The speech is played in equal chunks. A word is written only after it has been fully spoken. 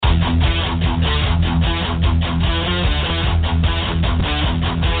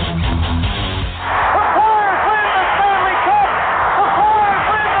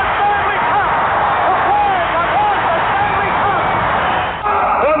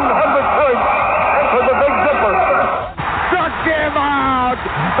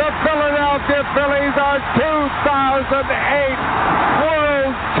the 2008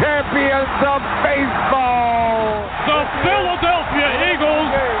 World Champions of Baseball. The Philadelphia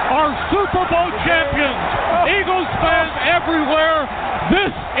Eagles are Super Bowl champions. Eagles fans everywhere,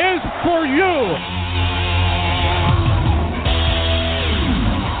 this is for you.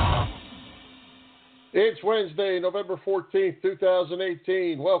 It's Wednesday, November 14th,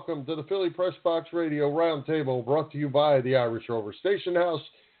 2018. Welcome to the Philly Press Box Radio Roundtable, brought to you by the Irish Rover Station House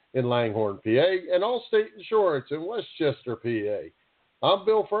in Langhorne, PA, and Allstate Insurance in Westchester, PA. I'm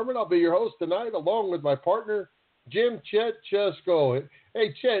Bill Furman. I'll be your host tonight, along with my partner, Jim Chet Chesko.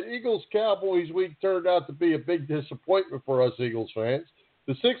 Hey, Chet, Eagles-Cowboys week turned out to be a big disappointment for us Eagles fans.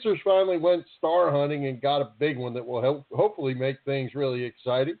 The Sixers finally went star hunting and got a big one that will hopefully make things really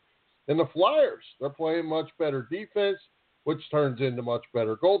exciting. And the Flyers, they're playing much better defense, which turns into much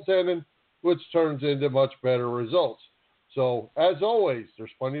better goaltending, which turns into much better results. So, as always,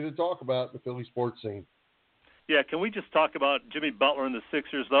 there's plenty to talk about in the Philly sports scene. Yeah, can we just talk about Jimmy Butler and the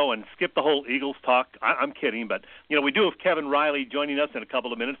Sixers, though, and skip the whole Eagles talk? I'm kidding, but, we do have Kevin Reilly joining us in a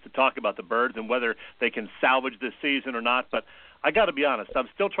couple of minutes to talk about the Birds and whether they can salvage this season or not. But I got to be honest, I'm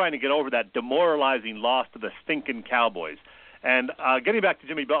still trying to get over that demoralizing loss to the stinking Cowboys. And getting back to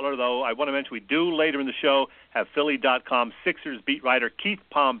Jimmy Butler, though, I want to mention we do later in the show have Philly.com Sixers beat writer Keith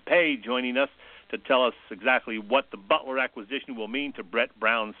Pompey joining us to tell us exactly what the Butler acquisition will mean to Brett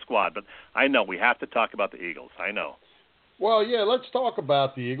Brown's squad. But I know we have to talk about the Eagles. I know. Well, yeah, let's talk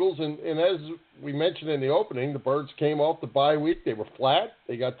about the Eagles. And as we mentioned in the opening, the Birds came off the bye week. They were flat.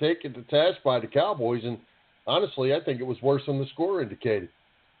 They got taken to task by the Cowboys. And honestly, I think it was worse than the score indicated.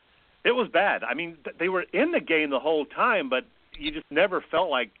 It was bad. I mean, they were in the game the whole time, but you just never felt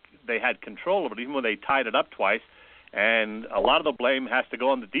like they had control of it, even when they tied it up twice. And a lot of the blame has to go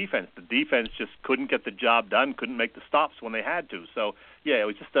on the defense. The defense just couldn't get the job done, couldn't make the stops when they had to. So, yeah, it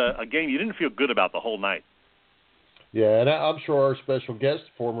was just a game you didn't feel good about the whole night. Yeah, and I'm sure our special guest,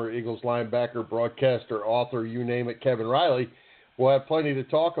 former Eagles linebacker, broadcaster, author, you name it, Kevin Reilly, will have plenty to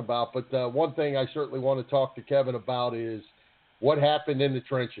talk about. But one thing I certainly want to talk to Kevin about is what happened in the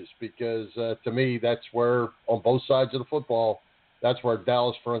trenches, because to me, that's where, on both sides of the football, that's where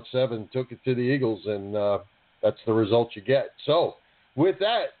Dallas front seven took it to the Eagles, and that's the result you get. So, with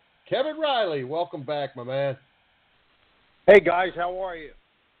that, Kevin Reilly, welcome back, my man. Hey, guys, how are you?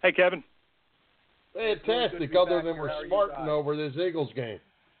 Hey, Kevin. Fantastic, other than we're smarting over this Eagles game.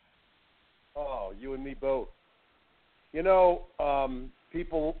 Oh, you and me both.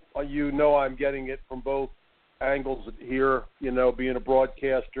 People, I'm getting it from both angles here, being a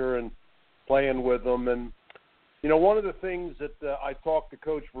broadcaster and playing with them. And, one of the things that I talked to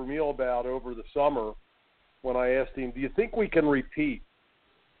Coach Vermeil about over the summer when I asked him, do you think we can repeat?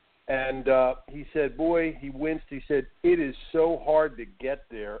 And he said, boy, he winced. He said, it is so hard to get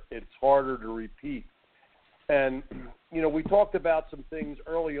there. It's harder to repeat. And, we talked about some things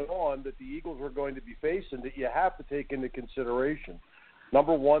early on that the Eagles were going to be facing that you have to take into consideration.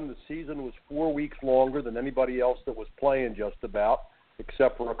 Number one, the season was 4 weeks longer than anybody else that was playing just about,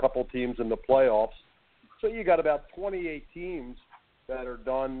 except for a couple teams in the playoffs. So you got about 28 teams that are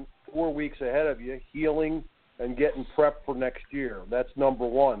done 4 weeks ahead of you, healing and getting prepped for next year. That's number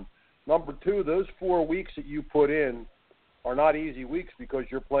one. Number two, those 4 weeks that you put in are not easy weeks because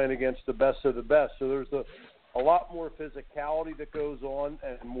you're playing against the best of the best. So there's a lot more physicality that goes on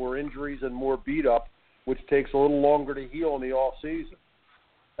and more injuries and more beat-up, which takes a little longer to heal in the off season.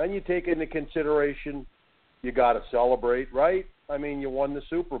 And you take into consideration you got to celebrate, right? I mean, you won the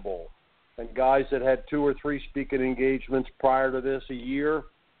Super Bowl. And guys that had 2 or 3 speaking engagements prior to this a year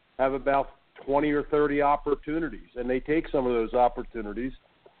have about 20 or 30 opportunities. And they take some of those opportunities,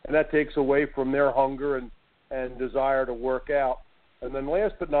 and that takes away from their hunger and desire to work out. And then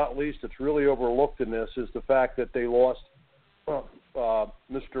last but not least, it's really overlooked in this, is the fact that they lost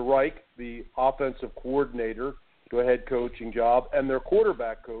Mr. Reich, the offensive coordinator, to a head coaching job, and their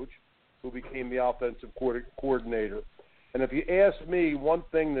quarterback coach, who became the offensive coordinator. And if you ask me, one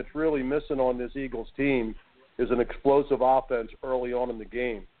thing that's really missing on this Eagles team is an explosive offense early on in the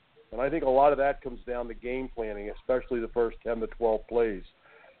game. And I think a lot of that comes down to game planning, especially the first 10 to 12 plays.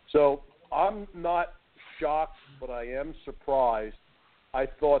 So I'm not shocked, but I am surprised. I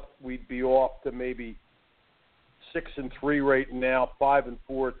thought we'd be off to maybe 6-3 right now,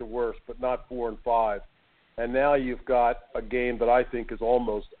 5-4 at the worst, but not 4-5. And now you've got a game that I think is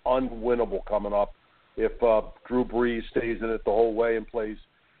almost unwinnable coming up if Drew Brees stays in it the whole way and plays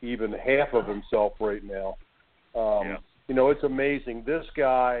even half of himself right now. It's amazing. This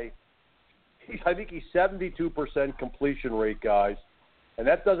guy, I think he's 72% completion rate, guys. And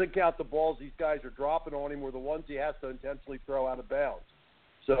that doesn't count the balls these guys are dropping on him or the ones he has to intentionally throw out of bounds.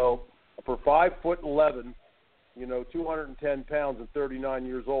 So for 5'11", 210 pounds and 39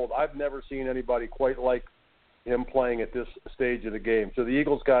 years old, I've never seen anybody quite like him playing at this stage of the game. So the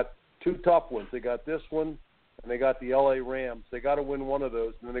Eagles got two tough ones. They got this one, and they got the L.A. Rams. They got to win one of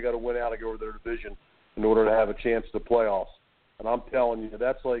those, and then they got to win out to go over their division in order to have a chance to playoffs. And I'm telling you,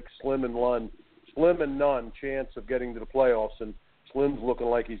 that's like slim and none chance of getting to the playoffs, and Slim's looking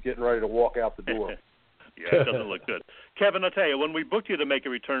like he's getting ready to walk out the door. Yeah, it doesn't look good. Kevin, I'll tell you, when we booked you to make a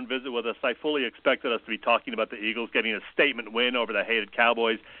return visit with us, I fully expected us to be talking about the Eagles getting a statement win over the hated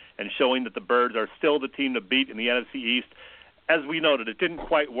Cowboys and showing that the Birds are still the team to beat in the NFC East. As we noted, it didn't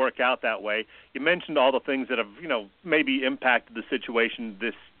quite work out that way. You mentioned all the things that have, maybe impacted the situation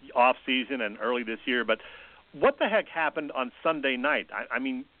this offseason and early this year, but what the heck happened on Sunday night? I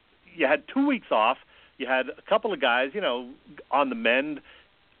mean, you had 2 weeks off. You had a couple of guys, on the mend.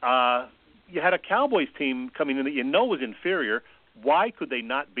 You had a Cowboys team coming in that was inferior. Why could they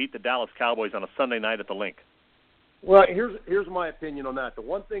not beat the Dallas Cowboys on a Sunday night at the Link? Well, here's my opinion on that. The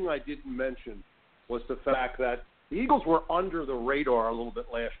one thing I didn't mention was the fact that the Eagles were under the radar a little bit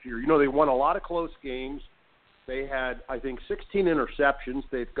last year. They won a lot of close games. They had, I think, 16 interceptions.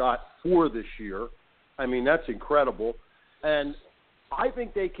 They've got 4 this year. I mean, that's incredible. And I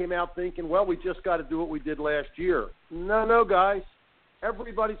think they came out thinking, well, we just got to do what we did last year. No, guys.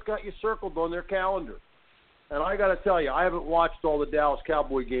 Everybody's got you circled on their calendar. And I got to tell you, I haven't watched all the Dallas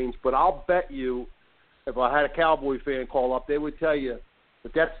Cowboy games, but I'll bet you if I had a Cowboy fan call up, they would tell you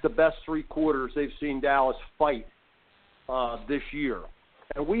that that's the best 3 quarters they've seen Dallas fight this year.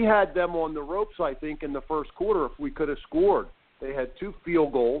 And we had them on the ropes, I think, in the first quarter if we could have scored. They had 2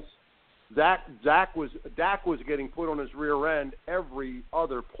 field goals. Dak was getting put on his rear end every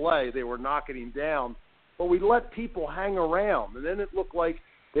other play. They were knocking him down. But we let people hang around, and then it looked like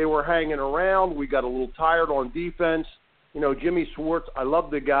they were hanging around. We got a little tired on defense. Jimmy Schwartz, I love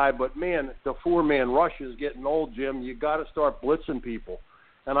the guy, but, man, the 4-man rush is getting old, Jim. You got to start blitzing people.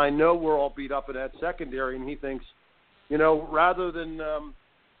 And I know we're all beat up in that secondary, and he thinks, rather than,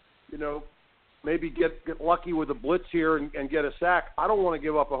 maybe get lucky with a blitz here and get a sack, I don't want to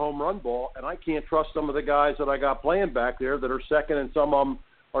give up a home run ball, and I can't trust some of the guys that I got playing back there that are second, and some of them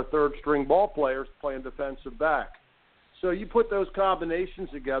are third-string ball players playing defensive back. So you put those combinations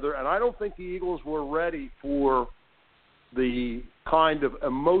together, and I don't think the Eagles were ready for the kind of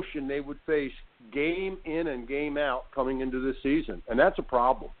emotion they would face game in and game out coming into this season, and that's a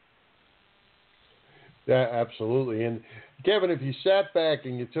problem. Yeah, absolutely. And, Kevin, if you sat back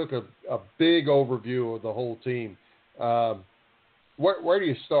and you took a big overview of the whole team, where do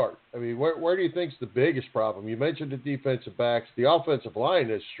you start? I mean, where do you think is the biggest problem? You mentioned the defensive backs. The offensive line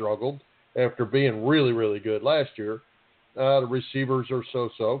has struggled after being really, really good last year. The receivers are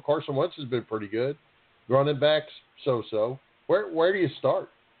so-so. Carson Wentz has been pretty good. Running backs, so-so. Where do you start?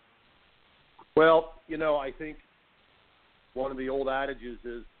 Well, I think one of the old adages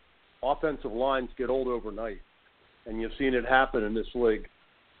is offensive lines get old overnight, and you've seen it happen in this league.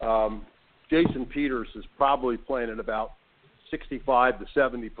 Jason Peters is probably playing at about 65 to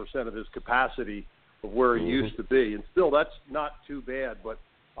 70% of his capacity of where he used to be. And still, that's not too bad, but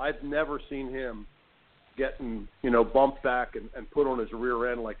I've never seen him getting, bumped back and put on his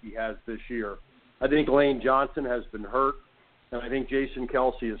rear end like he has this year. I think Lane Johnson has been hurt, and I think Jason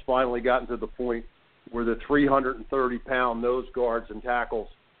Kelsey has finally gotten to the point where the 330-pound nose guards and tackles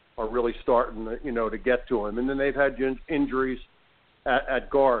are really starting to get to him. And then they've had injuries at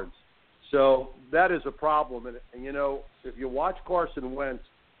guards. So that is a problem. And if you watch Carson Wentz,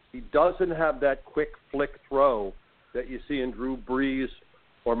 he doesn't have that quick flick throw that you see in Drew Brees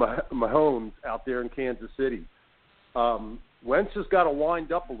or Mahomes out there in Kansas City. Wentz has got to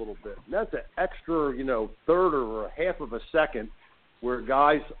wind up a little bit. And that's an extra, third or a half of a second where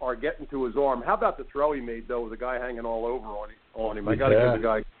guys are getting to his arm. How about the throw he made, though, with the guy hanging all over on him? I got to give the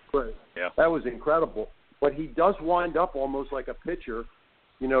guy credit. Yeah. That was incredible. But he does wind up almost like a pitcher,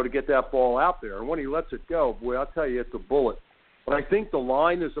 to get that ball out there. And when he lets it go, boy, I'll tell you, it's a bullet. But I think the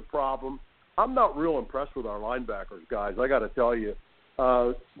line is a problem. I'm not real impressed with our linebackers, guys. I got to tell you.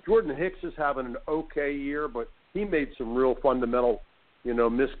 Jordan Hicks is having an okay year, but he made some real fundamental,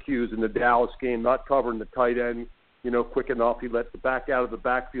 miscues in the Dallas game, not covering the tight end, quick enough. He let the back out of the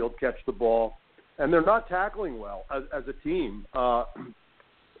backfield catch the ball. And they're not tackling well as a team,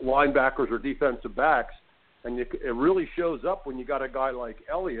 linebackers or defensive backs. And it really shows up when you got a guy like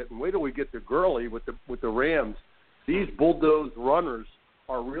Elliott. And wait till we get to Gurley with the Rams. These bulldoze runners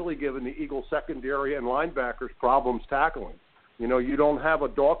are really giving the Eagles secondary and linebackers problems tackling. You don't have a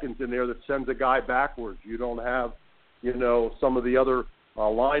Dawkins in there that sends a guy backwards. You don't have, some of the other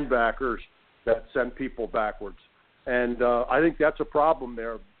linebackers that send people backwards. And I think that's a problem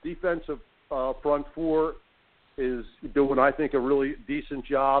there. defensive front four is doing, I think, a really decent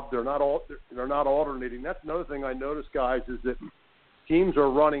job. They're not alternating. That's another thing I noticed, guys, is that teams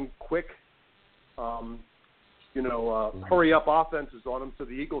are running quick, hurry up offenses on them so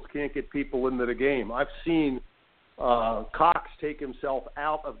the Eagles can't get people into the game. I've seen Cox take himself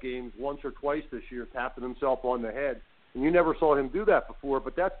out of games once or twice this year, tapping himself on the head. And you never saw him do that before,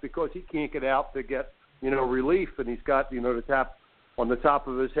 but that's because he can't get out to get, relief, and he's got, to tap on the top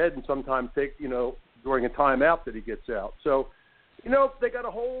of his head and sometimes take, during a timeout that he gets out. So, they got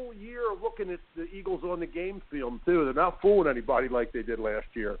a whole year of looking at the Eagles on the game film, too. They're not fooling anybody like they did last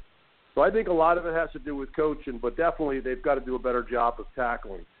year. So I think a lot of it has to do with coaching, but definitely they've got to do a better job of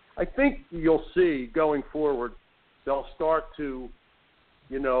tackling. I think you'll see going forward they'll start to,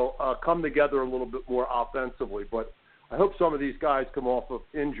 come together a little bit more offensively. But I hope some of these guys come off of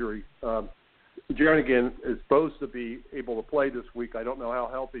injury. Jernigan is supposed to be able to play this week. I don't know how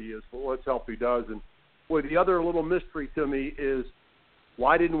healthy he is, but let's hope he does. And the other little mystery to me is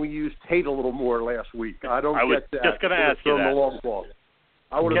why didn't we use Tate a little more last week? I don't get that. I was just going to ask you that. The long ball.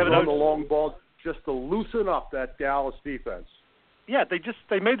 I would have thrown the long ball just to loosen up that Dallas defense. Yeah,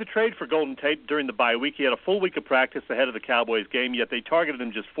 they made the trade for Golden Tate during the bye week. He had a full week of practice ahead of the Cowboys game, yet they targeted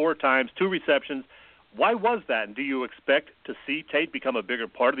him just 4 times, 2 receptions. Why was that, and do you expect to see Tate become a bigger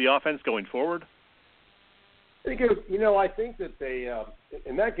part of the offense going forward? I think I think that they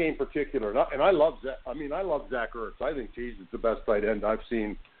in that game in particular, and I love Zach Ertz. I think he's the best tight end I've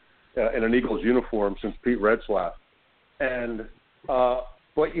seen in an Eagles uniform since Pete Retzlaff. And but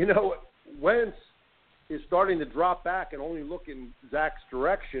Wentz is starting to drop back and only look in Zach's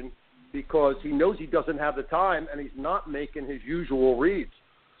direction because he knows he doesn't have the time and he's not making his usual reads.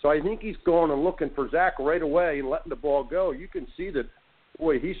 So I think he's going and looking for Zach right away and letting the ball go. You can see that,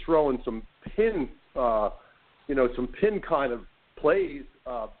 boy, he's throwing some pin kind of plays,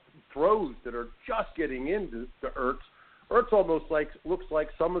 throws that are just getting into Ertz. Ertz almost looks like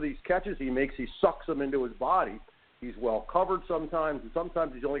some of these catches he makes, he sucks them into his body. He's well covered sometimes, and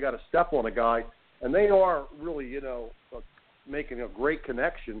sometimes he's only got to step on a guy. And they are really, making a great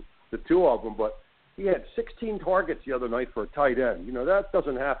connection, the two of them. But he had 16 targets the other night for a tight end. That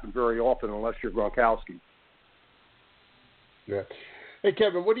doesn't happen very often unless you're Gronkowski. Yeah. Hey,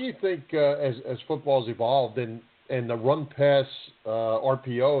 Kevin, what do you think as football's evolved and the run-pass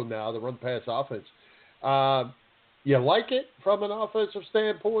RPO now, the run-pass offense? You like it from an offensive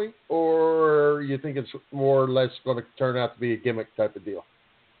standpoint, or you think it's more or less going to turn out to be a gimmick type of deal?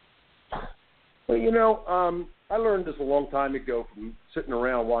 Well, I learned this a long time ago from sitting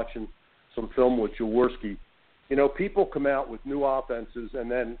around watching some film with Jaworski. People come out with new offenses, and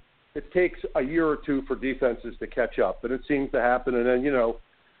then it takes a year or two for defenses to catch up, and it seems to happen. And then,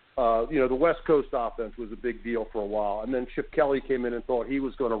 the West Coast offense was a big deal for a while, and then Chip Kelly came in and thought he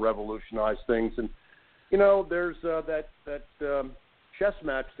was going to revolutionize things. And there's that chess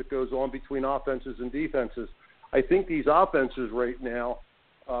match that goes on between offenses and defenses. I think these offenses right now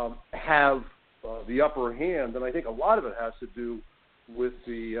have the upper hand, and I think a lot of it has to do with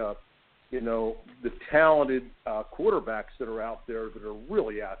the talented quarterbacks that are out there that are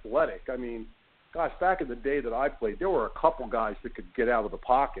really athletic. I mean, gosh, back in the day that I played, there were a couple guys that could get out of the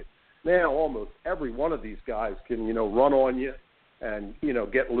pocket. Now almost every one of these guys can, run on you and,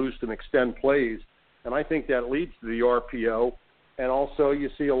 get loose and extend plays. And I think that leads to the RPO. And also you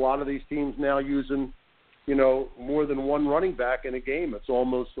see a lot of these teams now using, more than one running back in a game. It's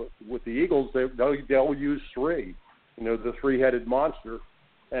almost with the Eagles, they'll use 3, the 3-headed monster.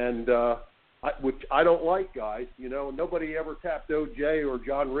 And which I don't like, guys. Nobody ever tapped OJ or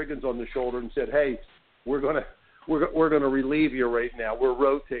John Riggins on the shoulder and said, "Hey, we're gonna relieve you right now. We're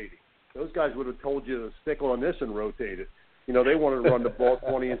rotating." Those guys would have told you to stick on this and rotate it. They wanted to run the ball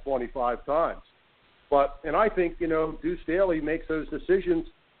 20 and 25 times. And I think Deuce Staley makes those decisions.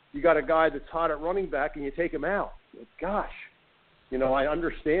 You got a guy that's hot at running back and you take him out. Gosh, I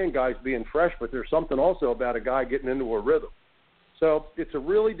understand guys being fresh, but there's something also about a guy getting into a rhythm. So it's a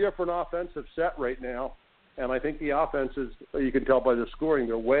really different offensive set right now, and I think the offenses, you can tell by the scoring,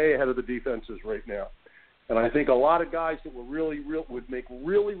 they're way ahead of the defenses right now. And I think a lot of guys that were would make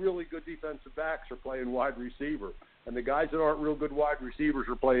really, really good defensive backs are playing wide receiver, and the guys that aren't real good wide receivers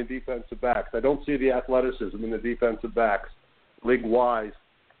are playing defensive backs. I don't see the athleticism in the defensive backs league-wise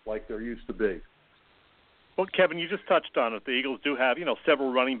like there used to be. Well, Kevin, you just touched on it. The Eagles do have,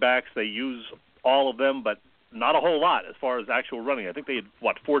 several running backs. They use all of them, but not a whole lot as far as actual running. I think they had,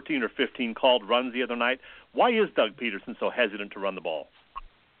 14 or 15 called runs the other night. Why is Doug Peterson so hesitant to run the ball?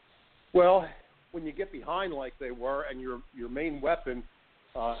 Well, when you get behind like they were and your main weapon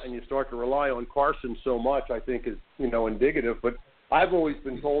and you start to rely on Carson so much, I think is, indicative. But I've always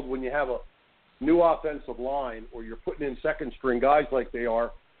been told when you have a new offensive line or you're putting in second-string guys like they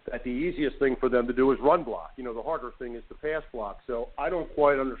are, that the easiest thing for them to do is run block. You know, the harder thing is to pass block. So I don't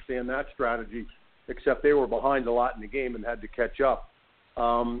quite understand that strategy, except they were behind a lot in the game and had to catch up.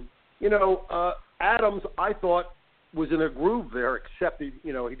 Adams, I thought, was in a groove there, except he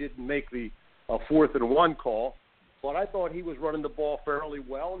didn't make the 4th and 1 call. But I thought he was running the ball fairly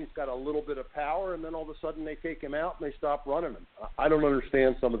well, and he's got a little bit of power, and then all of a sudden they take him out and they stop running him. I don't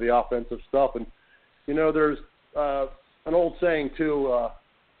understand some of the offensive stuff. And, there's an old saying, too,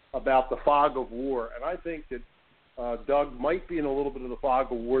 about the fog of war. And I think that Doug might be in a little bit of the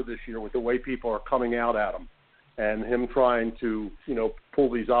fog of war this year with the way people are coming out at him and him trying to,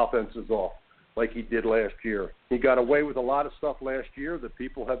 pull these offenses off like he did last year. He got away with a lot of stuff last year that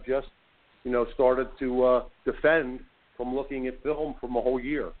people have just started to defend from looking at film from a whole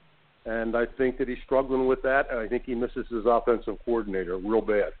year. And I think that he's struggling with that, and I think he misses his offensive coordinator real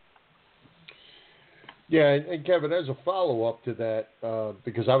bad. Yeah, and Kevin, as a follow-up to that,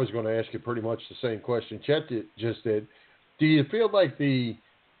 because I was going to ask you pretty much the same question Chet just did, do you feel like the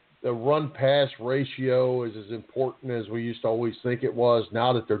run-pass ratio is as important as we used to always think it was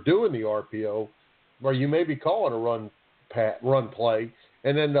now that they're doing the RPO, where you may be calling a run play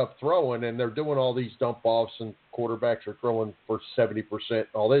and end up throwing, and they're doing all these dump-offs and quarterbacks are throwing for 70% and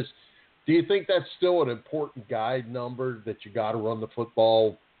all this. Do you think that's still an important guide number that you got to run the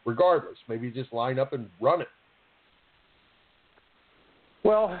football regardless? Maybe just line up and run it.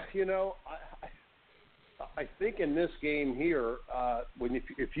 Well, I think in this game here,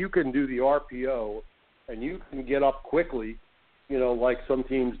 if you can do the RPO and you can get up quickly, like some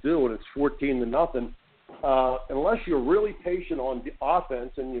teams do, and it's 14-0, unless you're really patient on the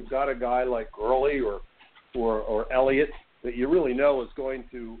offense and you've got a guy like Gurley or Elliott that you really know is going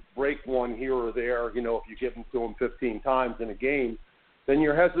to break one here or there, if you give them to him 15 times in a game, then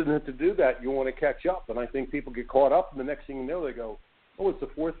you're hesitant to do that. You want to catch up. And I think people get caught up, and the next thing you know, they go, oh, it's the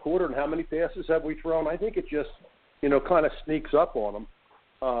fourth quarter, and how many passes have we thrown? I think it just, kind of sneaks up on them.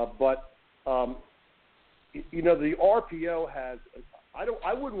 The RPO has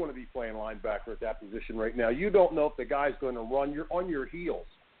I wouldn't want to be playing linebacker at that position right now. You don't know if the guy's going to run. You're on your heels.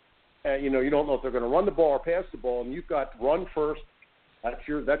 And, you don't know if they're going to run the ball or pass the ball, and you've got to run first. That's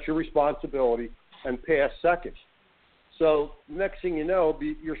your responsibility, and pass second. So next thing you know,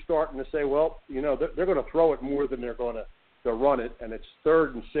 you're starting to say, well, they're going to throw it more than they're going to run it, and it's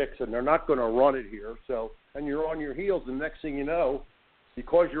 3rd and 6, and they're not going to run it here. So, and you're on your heels, and next thing you know,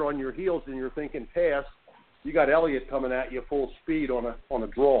 because you're on your heels and you're thinking pass, you got Elliott coming at you full speed on a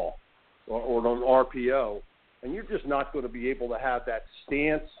draw or on an RPO, and you're just not going to be able to have that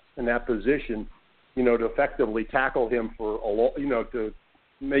stance and that position, to effectively tackle him to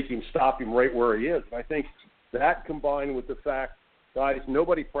make him stop him right where he is. And I think that combined with the fact, guys,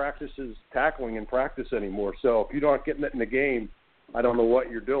 nobody practices tackling in practice anymore. So if you aren't getting it in the game, I don't know what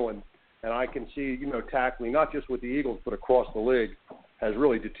you're doing. And I can see, tackling, not just with the Eagles, but across the league, has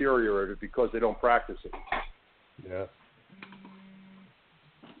really deteriorated because they don't practice it. Yeah.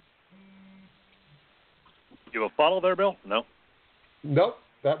 You have a follow there, Bill? No? Nope.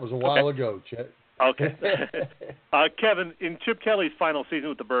 That was a while ago, Chet. Okay. Kevin, in Chip Kelly's final season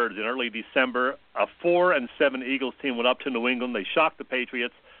with the Birds in early December, a 4-7 Eagles team went up to New England. They shocked the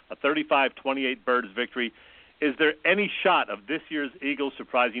Patriots, a 35-28 Birds victory. Is there any shot of this year's Eagles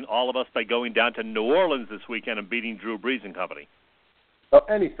surprising all of us by going down to New Orleans this weekend and beating Drew Brees and company? Well,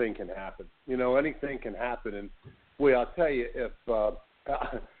 anything can happen. Anything can happen. And, boy, I'll tell you, if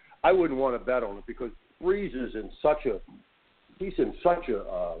I wouldn't want to bet on it because Brees is in such a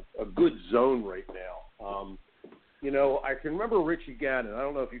good zone right now. I can remember Richie Gannon. I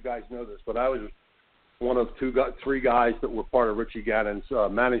don't know if you guys know this, but I was one of 3 guys that were part of Richie Gannon's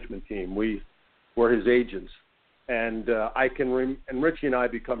management team. We were his agents. And and Richie and I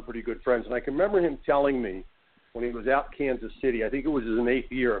become pretty good friends. And I can remember him telling me when he was out in Kansas City, I think it was his 8th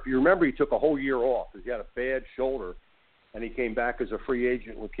year. If you remember, he took a whole year off because he had a bad shoulder, and he came back as a free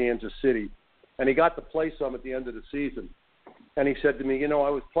agent with Kansas City. And he got to play some at the end of the season. And he said to me, I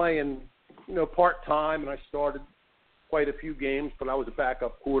was playing, part-time, and I started quite a few games, but I was a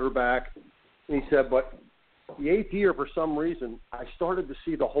backup quarterback. And he said, but the 8th year, for some reason, I started to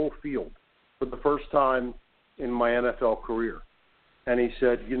see the whole field for the first time in my NFL career. And he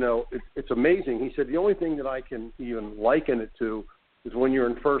said, it's amazing. He said, the only thing that I can even liken it to is when you're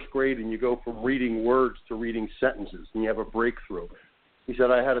in first grade and you go from reading words to reading sentences and you have a breakthrough. He said,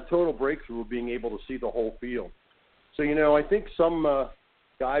 I had a total breakthrough of being able to see the whole field. So, I think some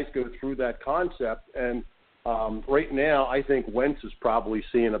guys go through that concept. And right now, I think Wentz is probably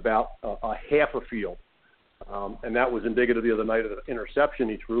seeing about a half a field. And that was indicative the other night of the interception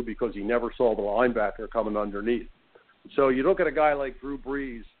he threw because he never saw the linebacker coming underneath. So you look at a guy like Drew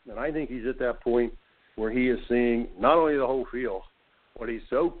Brees, and I think he's at that point where he is seeing not only the whole field, but he's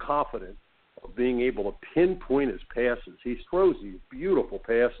so confident of being able to pinpoint his passes. He throws these beautiful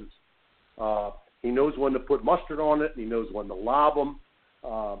passes. He knows when to put mustard on it, and he knows when to lob them.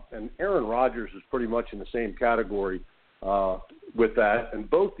 And Aaron Rodgers is pretty much in the same category with that. And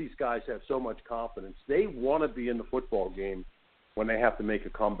both these guys have so much confidence. They want to be in the football game when they have to make a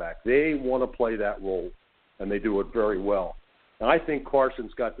comeback. They want to play that role, and they do it very well. And I think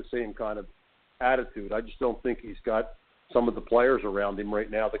Carson's got the same kind of attitude. I just don't think he's got some of the players around him right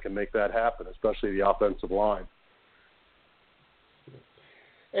now that can make that happen, especially the offensive line.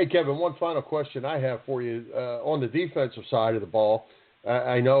 Hey, Kevin, one final question I have for you. On the defensive side of the ball,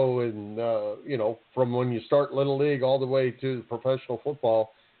 I know, from when you start Little League all the way to professional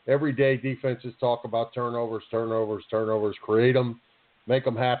football, every day defenses talk about turnovers, create them, make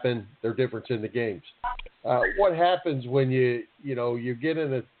them happen, their difference in the games. What happens when you get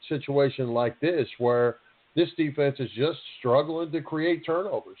in a situation like this where this defense is just struggling to create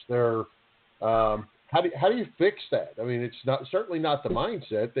turnovers? How do you fix that? I mean, it's certainly not the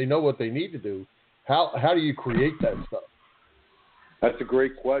mindset. They know what they need to do. How do you create that stuff? That's a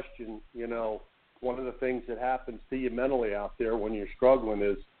great question. One of the things that happens to you mentally out there when you're struggling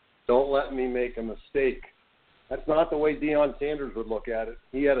is, don't let me make a mistake. That's not the way Deion Sanders would look at it.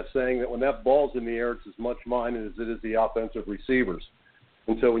 He had a saying that when that ball's in the air, it's as much mine as it is the offensive receivers.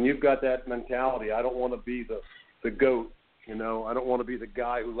 And so when you've got that mentality, I don't want to be the GOAT. I don't want to be the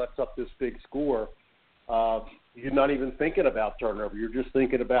guy who lets up this big score. You're not even thinking about turnover. You're just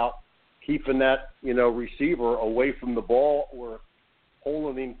thinking about keeping that, receiver away from the ball or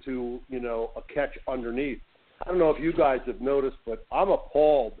holding him to, a catch underneath. I don't know if you guys have noticed, but I'm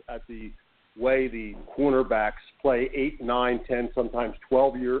appalled at the way the cornerbacks play 8, 9, 10, sometimes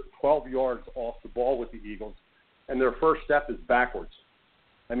 12 yards off the ball with the Eagles, and their first step is backwards.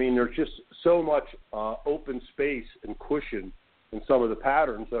 I mean, there's just so much open space and cushion in some of the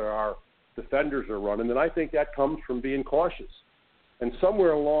patterns that our defenders are running, and I think that comes from being cautious. And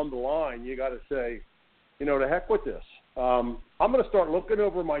somewhere along the line, you got to say, to heck with this. I'm going to start looking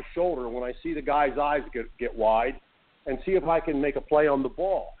over my shoulder when I see the guy's eyes get wide and see if I can make a play on the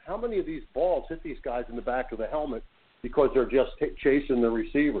ball. How many of these balls hit these guys in the back of the helmet because they're just chasing the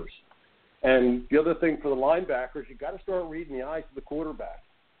receivers? And the other thing for the linebackers, you got to start reading the eyes of the quarterback.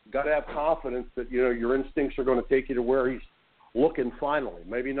 You got to have confidence that, your instincts are going to take you to where he's looking finally.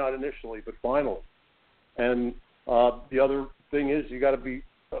 Maybe not initially, but finally. And the other thing is you got to be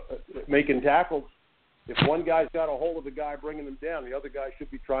making tackles. If one guy's got a hold of the guy bringing him down, the other guy should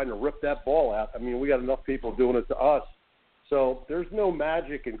be trying to rip that ball out. I mean, we got enough people doing it to us. So there's no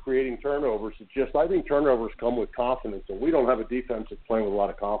magic in creating turnovers. It's just I think turnovers come with confidence, and we don't have a defense that's playing with a lot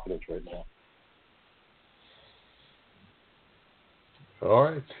of confidence right now. All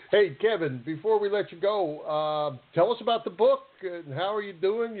right. Hey, Kevin, before we let you go, tell us about the book. And how are you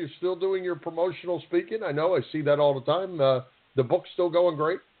doing? You're still doing your promotional speaking? I know I see that all the time. The book's still going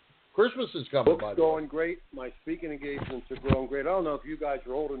great? Christmas is coming, by the way. Book's going great. My speaking engagements are going great. I don't know if you guys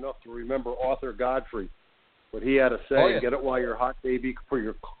are old enough to remember Arthur Godfrey, but he had a saying, get it while you're hot, baby, because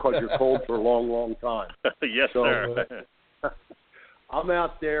you're cold for a long, long time. Yes, sir. I'm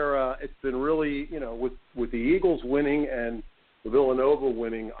out there. It's been really, with the Eagles winning and the Villanova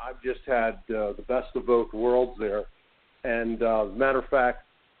winning, I've just had the best of both worlds there. And as a matter of fact,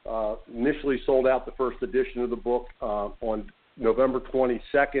 initially sold out the first edition of the book on November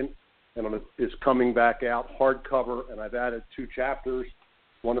 22nd, and it's coming back out hardcover, and I've added 2 chapters,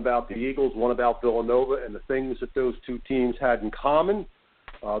 one about the Eagles, one about Villanova, and the things that those 2 teams had in common.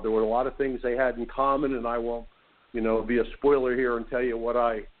 There were a lot of things they had in common, and I won't, be a spoiler here and tell you what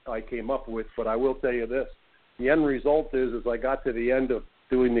I came up with, but I will tell you this. The end result is I got to the end of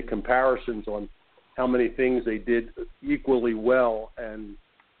doing the comparisons on how many things they did equally well and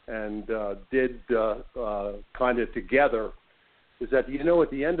did kind of together, is that,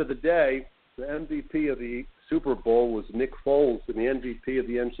 at the end of the day, the MVP of the Super Bowl was Nick Foles, and the MVP of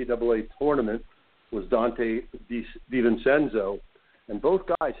the NCAA tournament was Dante DiVincenzo, and both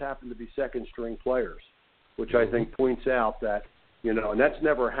guys happen to be second-string players, which I think points out that, and that's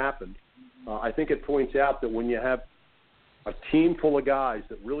never happened. I think it points out that when you have a team full of guys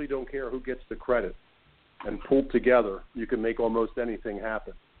that really don't care who gets the credit and pulled together, you can make almost anything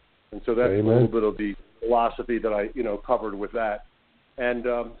happen. And so that's a little bit of the philosophy that I, covered with that. And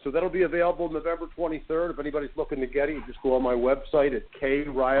so that'll be available November 23rd. If anybody's looking to get it, you just go on my website at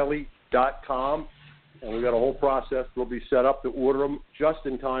kreilly.com, and we've got a whole process. We'll be set up to order them just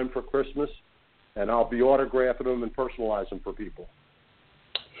in time for Christmas. and I'll be autographing them and personalizing them for people.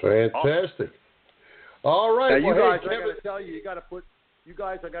 Fantastic. All right. Now, well, I Kevin, got to tell you, I got to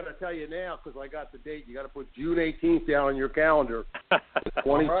tell you now because I got the date. You got to put June 18th down on your calendar.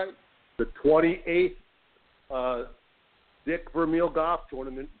 The 28th Dick Vermeil Golf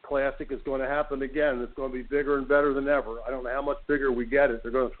Tournament Classic is going to happen again. It's going to be bigger and better than ever. I don't know how much bigger we get it.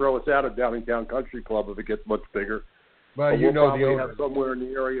 They're going to throw us out of Downingtown Country Club if it gets much bigger. Well, we'll probably have somewhere in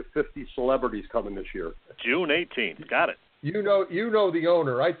the area 50 celebrities coming this year. June 18th. Got it. You know the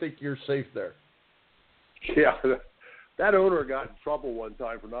owner. I think you're safe there. Yeah, that owner got in trouble one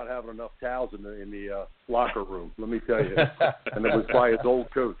time for not having enough towels in the locker room. Let me tell you, and it was by his old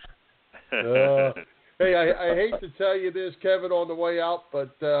coach. Hey, I hate to tell you this, Kevin, on the way out,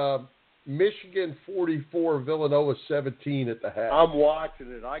 but Michigan 44, Villanova 17 at the half. I'm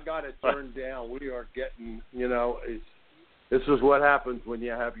watching it. I got it turned down. We are getting, this is what happens when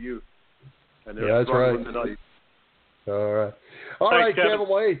you have youth. And that's right. Tonight. All right. All right, Kevin.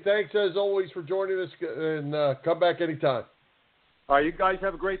 Well, hey, thanks as always for joining us, and come back anytime. All right, you guys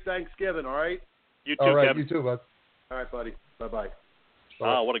have a great Thanksgiving, all right? You too, all right, Kevin. You too, bud. All right, buddy. Bye-bye.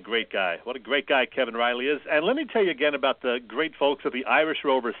 Oh, what a great guy. What a great guy Kevin Reilly is. And let me tell you again about the great folks at the Irish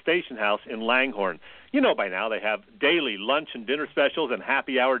Rover Station House in Langhorne. You know by now they have daily lunch and dinner specials and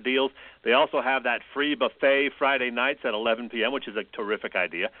happy hour deals. They also have that free buffet Friday nights at 11 p.m., which is a terrific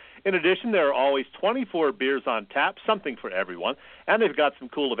idea. In addition, there are always 24 beers on tap, something for everyone. And they've got some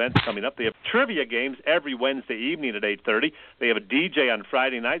cool events coming up. They have trivia games every Wednesday evening at 8:30. They have a DJ on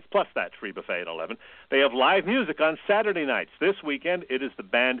Friday nights, plus that free buffet at 11. They have live music on Saturday nights. This weekend, it is the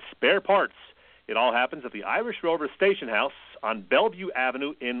band Spare Parts. It all happens at the Irish Rover Station House on Bellevue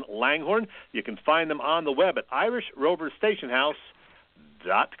Avenue in Langhorne. You can find them on the web at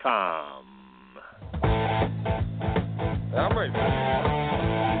IrishRoverStationHouse.com. I'm ready.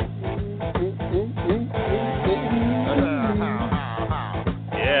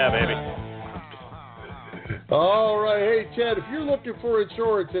 Yeah, baby. All right. Hey, Chad, if you're looking for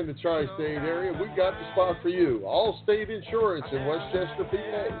insurance in the tri-state area, we got the spot for you. Allstate Insurance in Westchester,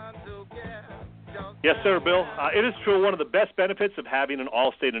 PA. Yes, sir, Bill. It is true one of the best benefits of having an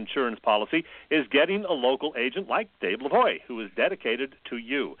Allstate insurance policy is getting a local agent like Dave Lavoie, who is dedicated to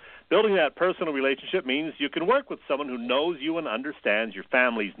you. Building that personal relationship means you can work with someone who knows you and understands your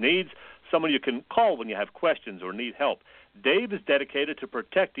family's needs, someone you can call when you have questions or need help. Dave is dedicated to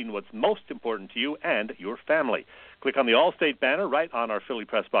protecting what's most important to you and your family. Click on the Allstate banner right on our Philly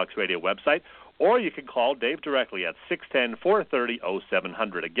Press Box Radio website, or you can call Dave directly at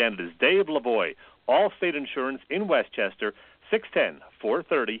 610-430-0700. Again, it is Dave Lavoie, Allstate Insurance in Westchester,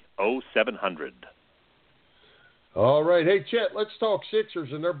 610-430-0700. All right. Hey, Chet, let's talk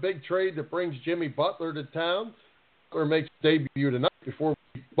Sixers and their big trade that brings Jimmy Butler to town. Butler makes his debut tonight. Before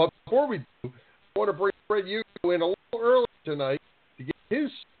we do, I want to bring Fred Hugo in a little early tonight to get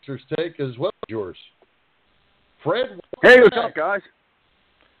his Sixers take as well as yours. Fred? Hey, what's up, guys?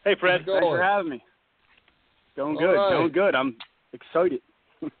 Hey, Fred. Thanks for having me. Going good. Right. Going good. I'm excited.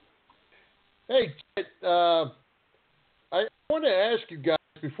 Hey, Chet, I want to ask you guys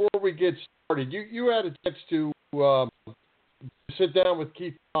before we get started. You had a chance to sit down with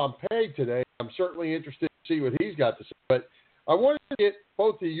Keith Pompey today. I'm certainly interested to see what he's got to say. But I wanted to get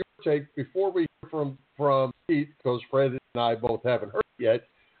both of your take before we hear from Keith, because Fred and I both haven't heard yet.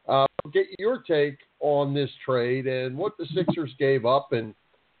 Get your take on this trade and what the Sixers gave up, and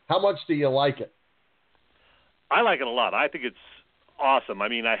how much do you like it? I like it a lot. I think it's awesome. I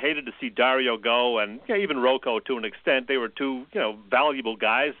mean, I hated to see Dario go, and even Rocco to an extent. They were two, valuable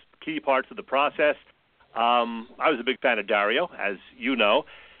guys, key parts of the process. I was a big fan of Dario, as you know,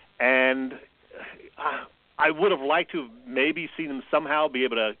 and I would have liked to have maybe seen him somehow be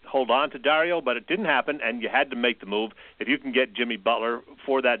able to hold on to Dario, but it didn't happen, and you had to make the move. If you can get Jimmy Butler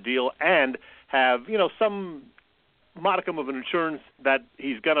for that deal and have, some modicum of an insurance that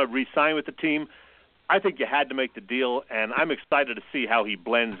he's going to re-sign with the team, I think you had to make the deal, and I'm excited to see how he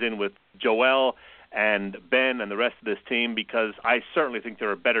blends in with Joel and Ben and the rest of this team, because I certainly think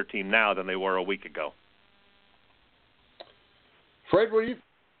they're a better team now than they were a week ago. Fred, what do you?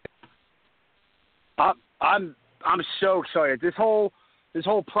 I'm so excited. This whole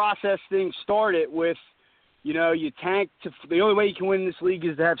process thing started with, you tank. The only way you can win this league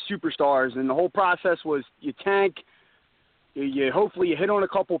is to have superstars, and the whole process was you tank. Hopefully you hit on a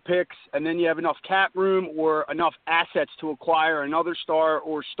couple picks, and then you have enough cap room or enough assets to acquire another star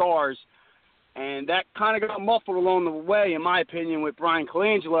or stars. And that kind of got muffled along the way, in my opinion, with Brian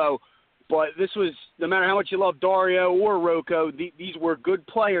Colangelo. But this was, no matter how much you love Dario or Rocco, these were good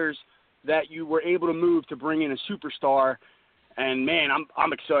players that you were able to move to bring in a superstar. And man,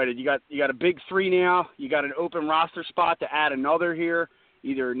 I'm excited. You got a big three now. You got an open roster spot to add another here,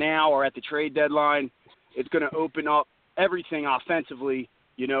 either now or at the trade deadline. It's going to open up everything offensively.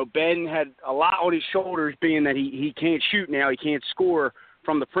 You know, Ben had a lot on his shoulders, being that he can't shoot now. He can't score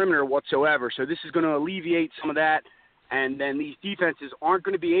from the perimeter whatsoever. So this is going to alleviate some of that. And then these defenses aren't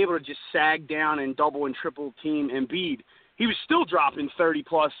going to be able to just sag down and double and triple team Embiid. He was still dropping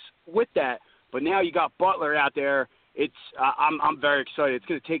 30-plus with that. But now you got Butler out there. I'm very excited. It's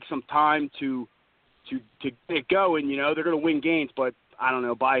going to take some time to get it going. You know, they're going to win games, but I don't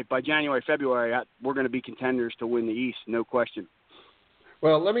know, by January, February, we're going to be contenders to win the East, no question.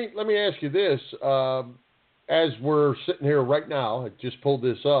 Well, let me ask you this. As we're sitting here right now, I just pulled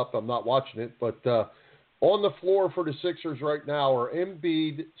this up. I'm not watching it, but on the floor for the Sixers right now are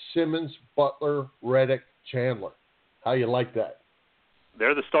Embiid, Simmons, Butler, Redick, Chandler. How you like that?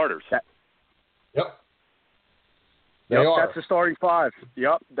 They're the starters. Yep. They are. That's the starting five.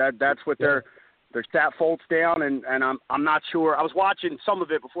 Yep. That's what their stat folds down, and I'm not sure. I was watching some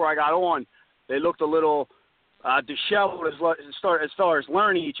of it before I got on. They looked a little disheveled as far as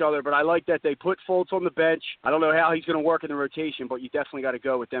learning each other, but I like that they put Fultz on the bench. I don't know how he's going to work in the rotation, but you definitely got to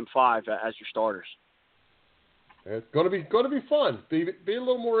go with them five as your starters. It's going to be fun. Be a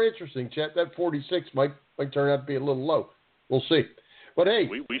little more interesting, Chet. That 46 might turn out to be a little low. We'll see. But hey,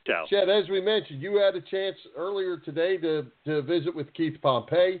 we shall. Chet, as we mentioned, you had a chance earlier today to visit with Keith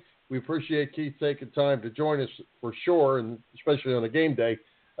Pompey. We appreciate Keith taking time to join us for sure, and especially on a game day.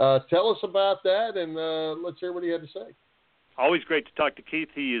 Tell us about that, and let's hear what he had to say. Always great to talk to Keith.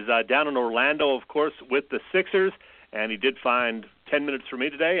 He is down in Orlando, of course, with the Sixers, and he did find 10 minutes for me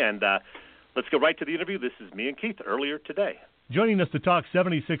today. And let's go right to the interview. This is me and Keith earlier today. Joining us to talk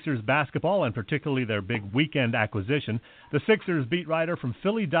 76ers basketball and particularly their big weekend acquisition, the Sixers beat writer from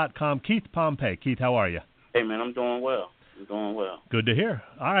Philly.com, Keith Pompey. Keith, how are you? Hey, man, I'm doing well. Good to hear.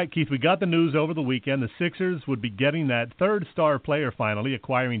 All right, Keith, we got the news over the weekend. The Sixers would be getting that third star player finally,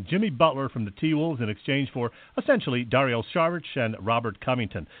 acquiring Jimmy Butler from the T-Wolves in exchange for essentially Dario Saric and Robert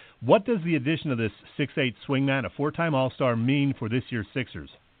Covington. What does the addition of this 6'8 swingman, a four-time All-Star, mean for this year's Sixers?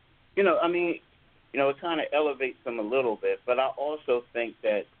 It kind of elevates them a little bit, but I also think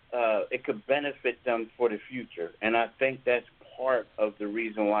that it could benefit them for the future, and I think that's part of the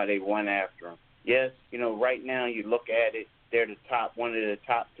reason why they went after him. Yes, right now you look at it, they're one of the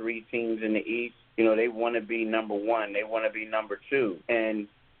top three teams in the East. They want to be number one. They want to be number two. And,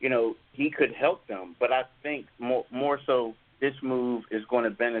 he could help them. But I think more so this move is going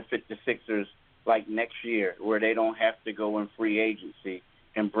to benefit the Sixers like next year, where they don't have to go in free agency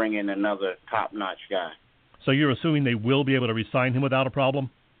and bring in another top-notch guy. So you're assuming they will be able to re-sign him without a problem?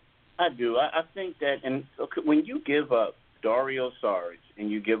 I do. I think that, and when you give up Dario Saric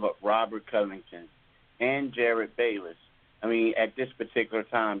and you give up Robert Covington and Jared Bayless, at this particular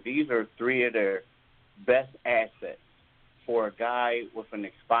time, these are three of their best assets for a guy with an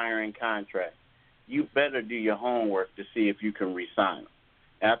expiring contract. You better do your homework to see if you can re-sign them.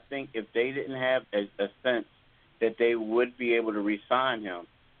 And I think if they didn't have a sense that they would be able to re-sign him,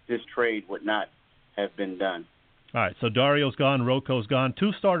 this trade would not have been done. All right, so Dario's gone, Rocco's gone.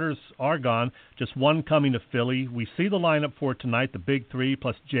 Two starters are gone, just one coming to Philly. We see the lineup for tonight, the big three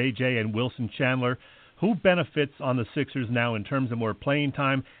plus J.J. and Wilson Chandler. Who benefits on the Sixers now in terms of more playing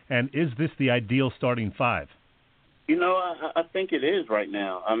time, and is this the ideal starting five? I think it is right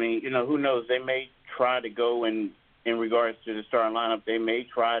now. Who knows? They may try to go in regards to the starting lineup, they may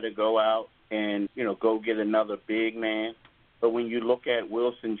try to go out and, go get another big man. But when you look at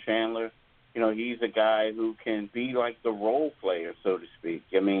Wilson Chandler, he's a guy who can be like the role player, so to speak.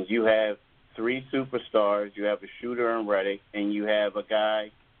 You have three superstars. You have a shooter in Redick, and you have a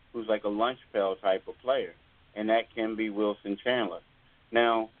guy who's like a lunch pail type of player, and that can be Wilson Chandler.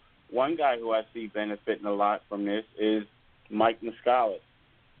 Now, one guy who I see benefiting a lot from this is Mike Muscala.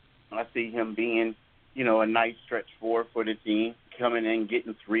 I see him being, a nice stretch four for the team, coming in,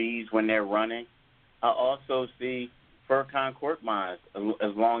 getting threes when they're running. I also see Furkan Korkmaz,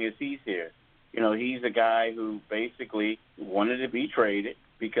 as long as he's here. He's a guy who basically wanted to be traded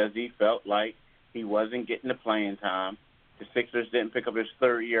because he felt like he wasn't getting the playing time. The Sixers didn't pick up his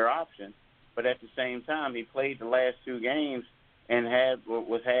third-year option, but at the same time, he played the last two games and had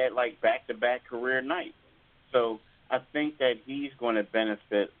like back-to-back career nights. So I think that he's going to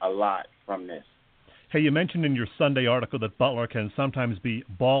benefit a lot from this. Hey, you mentioned in your Sunday article that Butler can sometimes be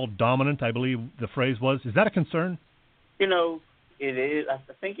ball dominant, I believe the phrase was. Is that a concern? It is. I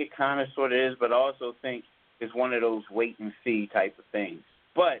think it kind of sort of is, but I also think it's one of those wait-and-see type of things.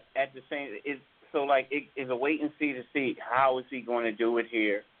 But at the same, it's a wait-and-see to see how is he going to do it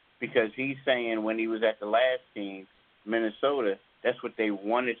here, because he's saying when he was at the last team, Minnesota, that's what they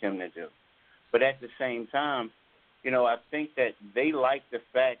wanted him to do. But at the same time, I think that they like the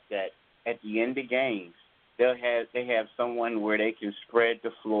fact that at the end of games, they have someone where they can spread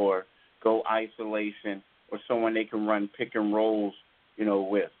the floor, go isolation, or someone they can run pick and rolls,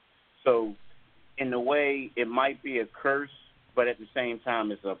 with. So in a way, it might be a curse, but at the same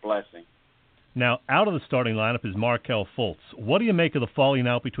time, it's a blessing. Now, out of the starting lineup is Markelle Fultz. What do you make of the falling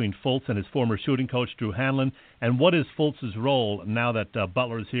out between Fultz and his former shooting coach, Drew Hanlon, and what is Fultz's role now that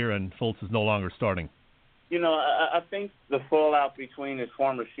Butler is here and Fultz is no longer starting? I think the fallout between his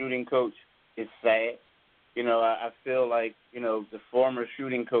former shooting coach is sad. I feel like, the former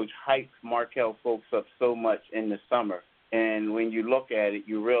shooting coach hyped Markelle Fultz up so much in the summer. And when you look at it,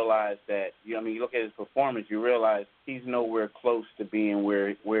 you realize that, you look at his performance, you realize he's nowhere close to being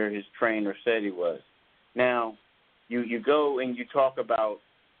where his trainer said he was. Now, you go and you talk about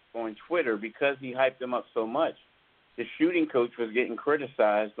on Twitter, because he hyped him up so much, the shooting coach was getting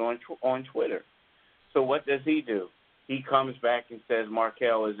criticized on Twitter. So what does he do? He comes back and says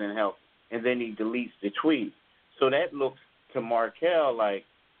Markelle isn't healthy, and then he deletes the tweet. So that looks to Markelle like,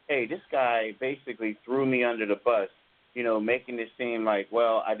 hey, this guy basically threw me under the bus, making it seem like,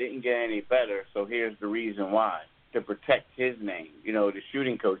 well, I didn't get any better, so here's the reason why, to protect his name, the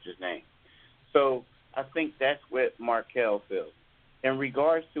shooting coach's name. So I think that's what Markelle feels. In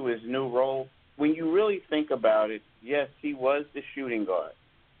regards to his new role, when you really think about it, yes, he was the shooting guard,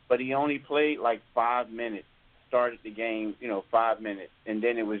 but he only played like 5 minutes, started the game, 5 minutes, and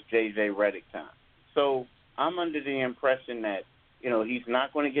then it was J.J. Redick time. So I'm under the impression that, he's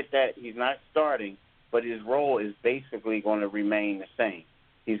not going to get that, he's not starting, but his role is basically going to remain the same.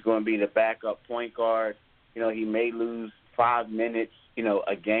 He's going to be the backup point guard. He may lose 5 minutes,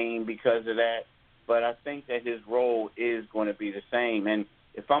 a game because of that, but I think that his role is going to be the same. And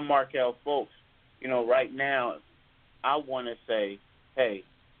if I'm Markelle Fultz, right now I want to say, hey,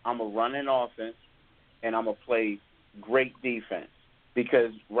 I'm going to run an offense and I'm going to play great defense,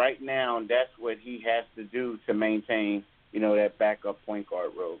 because right now that's what he has to do to maintain, that backup point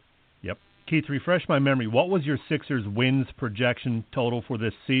guard role. Yep. Keith, refresh my memory. What was your Sixers wins projection total for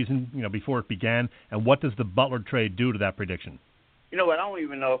this season, before it began, and what does the Butler trade do to that prediction? You know what? I don't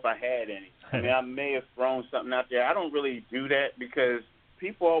even know if I had any. I may have thrown something out there. I don't really do that because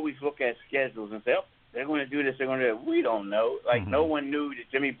people always look at schedules and say, oh, they're going to do this, they're going to do that. We don't know. No one knew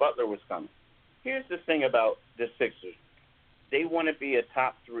that Jimmy Butler was coming. Here's the thing about the Sixers. They want to be a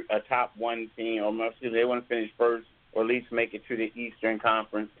top one team, or they want to finish first or at least make it to the Eastern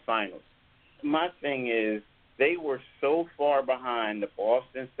Conference Finals. My thing is they were so far behind the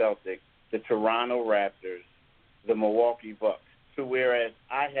Boston Celtics, the Toronto Raptors, the Milwaukee Bucks, to whereas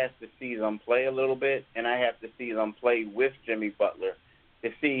I have to see them play a little bit and I have to see them play with Jimmy Butler to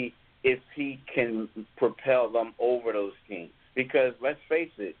see if he can propel them over those teams. Because let's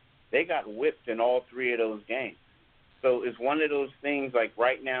face it, they got whipped in all three of those games. So it's one of those things like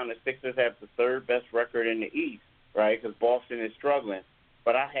right now the Sixers have the third best record in the East, right, because Boston is struggling.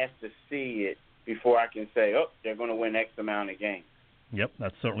 But I have to see it before I can say, oh, they're going to win X amount of games. Yep,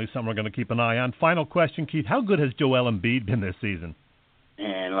 that's certainly something we're going to keep an eye on. Final question, Keith. How good has Joel Embiid been this season?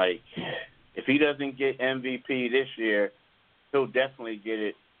 And, if he doesn't get MVP this year, he'll definitely get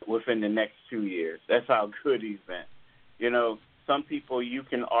it within the next 2 years. That's how good he's been. Some people you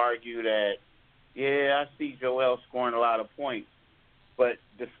can argue that, yeah, I see Joel scoring a lot of points, but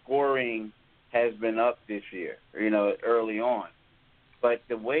the scoring has been up this year, early on. But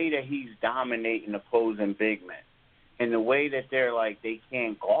the way that he's dominating opposing big men and the way that they're they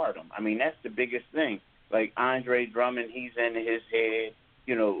can't guard him, that's the biggest thing. Like Andre Drummond, he's in his head.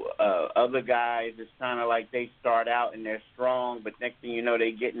 Other guys, it's kind of like they start out and they're strong, but next thing you know,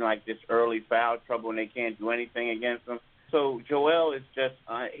 they get in this early foul trouble and they can't do anything against them. So Joel is just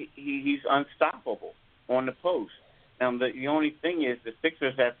he's unstoppable on the post. Now, the only thing is the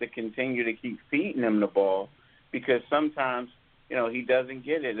Sixers have to continue to keep feeding him the ball because sometimes, he doesn't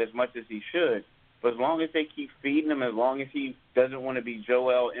get it as much as he should. But as long as they keep feeding him, as long as he doesn't want to be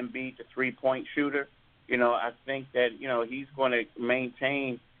Joel Embiid, the three-point shooter, I think that, he's going to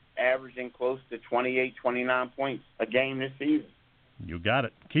maintain averaging close to 28, 29 points a game this season. You got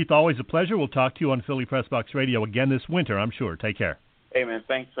it. Keith, always a pleasure. We'll talk to you on Philly Press Box Radio again this winter, I'm sure. Take care. Hey, man,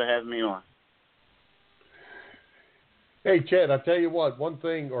 thanks for having me on. Hey, Chet, I tell you what, one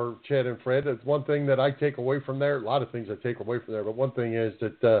thing, or Chet and Fred, it's one thing that I take away from there. A lot of things I take away from there, but one thing is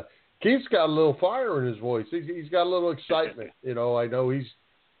that Keith's got a little fire in his voice. He's got a little excitement. I know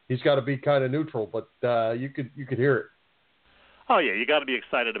he's got to be kind of neutral, but you could hear it. Oh, yeah, you got to be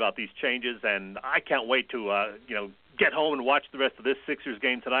excited about these changes, and I can't wait to, get home and watch the rest of this Sixers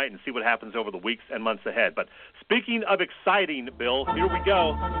game tonight and see what happens over the weeks and months ahead. But speaking of exciting, Bill, here we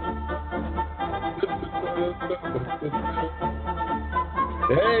go.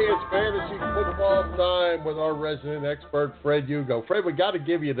 Hey, it's fantasy football time with our resident expert, Fred Hugo. Fred, we got to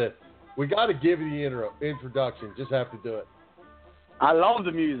give you the introduction. Just have to do it. I love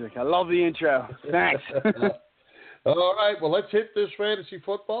the music. I love the intro. Thanks. All right, well, let's hit this fantasy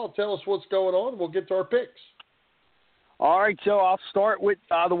football. Tell us what's going on. We'll get to our picks. All right, so I'll start with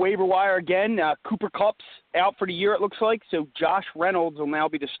the waiver wire again. Cooper Kupp's out for the year, it looks like. So Josh Reynolds will now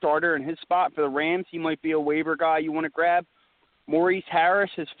be the starter in his spot for the Rams. He might be a waiver guy you want to grab. Maurice Harris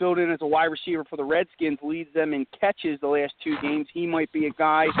has filled in as a wide receiver for the Redskins, leads them in catches the last 2 games. He might be a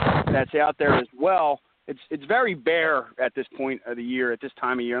guy that's out there as well. It's very bare at this point of the year, at this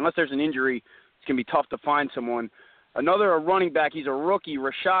time of year. Unless there's an injury, it's going to be tough to find someone. Another running back, he's a rookie.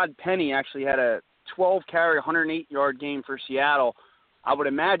 Rashad Penny actually had a 12-carry, 108-yard game for Seattle. I would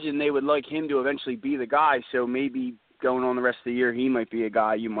imagine they would like him to eventually be the guy, so maybe going on the rest of the year, he might be a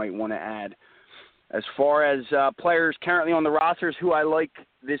guy you might want to add. As far as players currently on the rosters who I like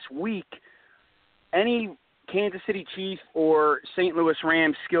this week, any Kansas City Chief or St. Louis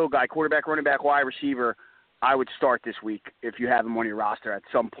Rams skill guy, quarterback, running back, wide receiver, I would start this week if you have him on your roster at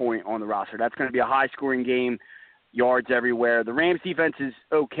some point on the roster. That's going to be a high-scoring game, yards everywhere. The Rams defense is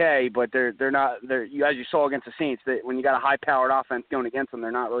okay, but they're not. As you saw against the Saints, when you got a high-powered offense going against them,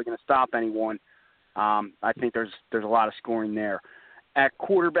 they're not really going to stop anyone. I think there's a lot of scoring there. At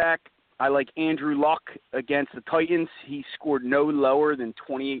quarterback, I like Andrew Luck against the Titans. He scored no lower than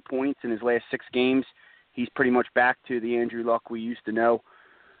 28 points in his last 6 games. He's pretty much back to the Andrew Luck we used to know.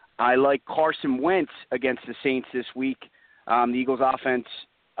 I like Carson Wentz against the Saints this week. The Eagles' offense,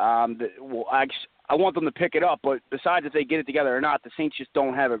 I want them to pick it up, but besides if they get it together or not, the Saints just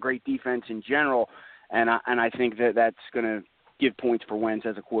don't have a great defense in general, and I think that's going to give points for Wentz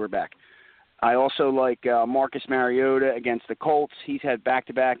as a quarterback. I also like Marcus Mariota against the Colts. He's had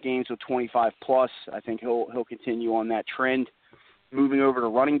back-to-back games with 25+. I think he'll continue on that trend. Moving over to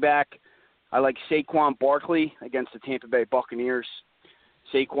running back, I like Saquon Barkley against the Tampa Bay Buccaneers.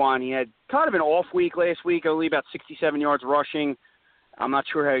 Saquon, he had kind of an off week last week, only about 67 yards rushing. I'm not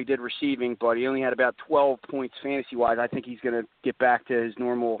sure how he did receiving, but he only had about 12 points fantasy-wise. I think he's going to get back to his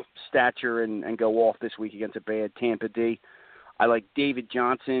normal stature and go off this week against a bad Tampa D. I like David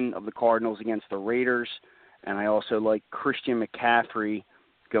Johnson of the Cardinals against the Raiders, and I also like Christian McCaffrey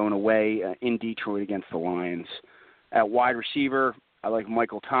going away in Detroit against the Lions. At wide receiver, I like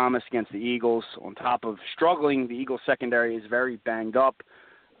Michael Thomas against the Eagles. On top of struggling, the Eagles secondary is very banged up.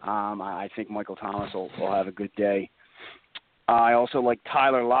 I think Michael Thomas will have a good day. I also like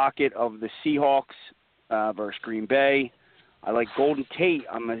Tyler Lockett of the Seahawks versus Green Bay. I like Golden Tate.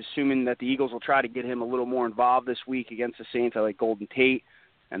 I'm assuming that the Eagles will try to get him a little more involved this week against the Saints. I like Golden Tate.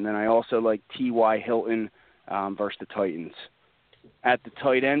 And then I also like T.Y. Hilton versus the Titans. At the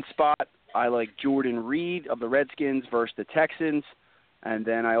tight end spot, I like Jordan Reed of the Redskins versus the Texans. And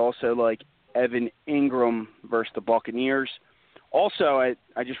then I also like Evan Ingram versus the Buccaneers. Also,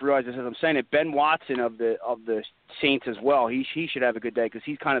 I just realized this as I'm saying it, Ben Watson of the Saints as well. He should have a good day because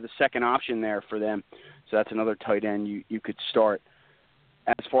he's kind of the second option there for them. So that's another tight end you could start.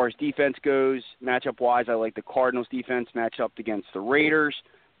 As far as defense goes, matchup-wise, I like the Cardinals' defense match up against the Raiders.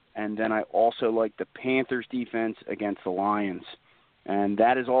 And then I also like the Panthers' defense against the Lions. And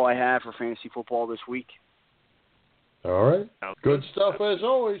that is all I have for fantasy football this week. All right. Good stuff as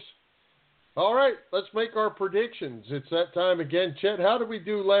always. All right, let's make our predictions. It's that time again. Chet, how did we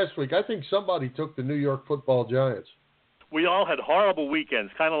do last week? I think somebody took the New York Football Giants. We all had horrible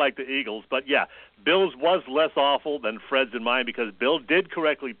weekends, kind of like the Eagles. But, yeah, Bill's was less awful than Fred's and mine because Bill did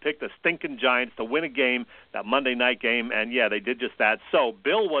correctly pick the stinking Giants to win a game, that Monday night game, and, yeah, they did just that. So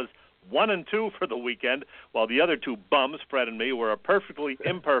Bill was 1-2 for the weekend, while the other 2 bums, Fred and me, were a perfectly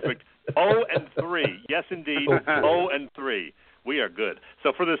imperfect 0-3. Yes, indeed, 0-3. We are good.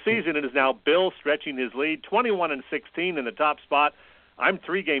 So for the season, it is now Bill stretching his lead, 21-16 in the top spot. I'm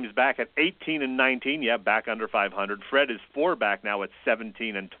 3 games back at 18-19. Yeah, back under 500. Fred is 4 back now at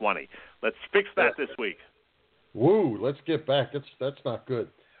 17-20. Let's fix that this week. Woo! Let's get back. That's not good.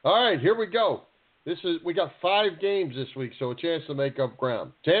 All right, here we go. We got 5 games this week, so a chance to make up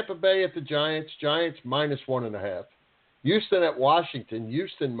ground. Tampa Bay at the Giants. Giants -1.5. Houston at Washington.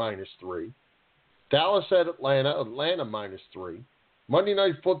 Houston -3. Dallas at Atlanta. Atlanta -3. Monday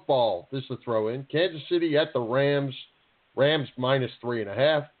Night Football. This is a throw in. Kansas City at the Rams. Rams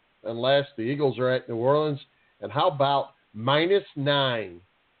 -3.5. And last, the Eagles are at New Orleans. And how about -9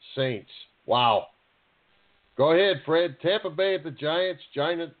 Saints? Wow. Go ahead, Fred. Tampa Bay at the Giants.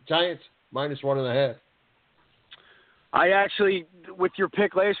 Giants -1.5. I actually, with your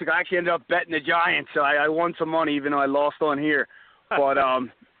pick last week, I actually ended up betting the Giants, so I won some money even though I lost on here. But I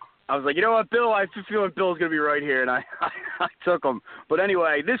was like, you know what, Bill, I have a feeling Bill's going to be right here, and I took him. But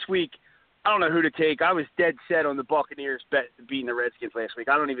anyway, this week, I don't know who to take. I was dead set on the Buccaneers beating the Redskins last week.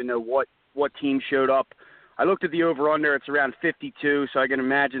 I don't even know what team showed up. I looked at the over-under. It's around 52, so I can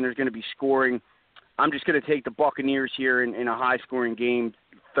imagine there's going to be scoring. I'm just going to take the Buccaneers here in a high-scoring game,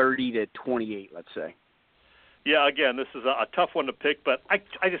 30-28, let's say. Yeah, again, this is a tough one to pick, but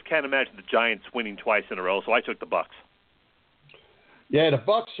I just can't imagine the Giants winning twice in a row, so I took the Bucs. Yeah, the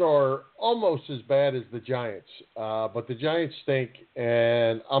Bucs are almost as bad as the Giants, but the Giants stink,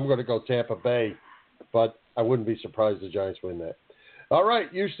 and I'm going to go Tampa Bay, but I wouldn't be surprised the Giants win that. All right,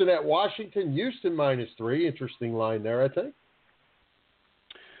 Houston at Washington. Houston -3. Interesting line there, I think.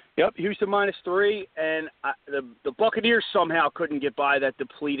 Yep, Houston -3, and the Buccaneers somehow couldn't get by that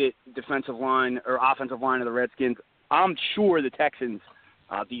depleted defensive line or offensive line of the Redskins. I'm sure the Texans'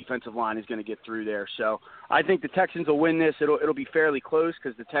 defensive line is going to get through there. So I think the Texans will win this. It'll be fairly close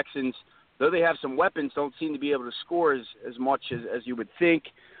because the Texans, though they have some weapons, don't seem to be able to score as much as you would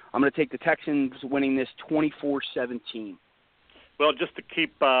think. I'm going to take the Texans winning this 24-17. Well, just to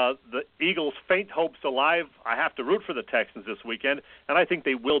keep the Eagles' faint hopes alive, I have to root for the Texans this weekend, and I think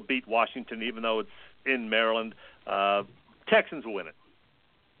they will beat Washington, even though it's in Maryland. Texans will win it.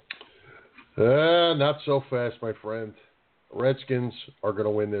 Not so fast, my friend. Redskins are going to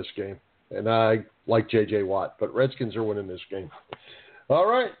win this game, and I like J.J. Watt, but Redskins are winning this game. All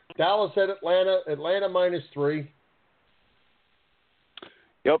right, Dallas at Atlanta. Atlanta -3.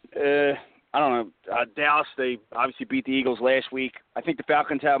 Yep. I don't know. Dallas, they obviously beat the Eagles last week. I think the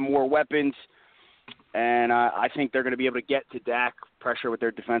Falcons have more weapons, and I think they're going to be able to get to Dak, pressure with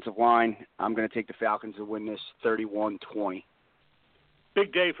their defensive line. I'm going to take the Falcons to win this 31-20.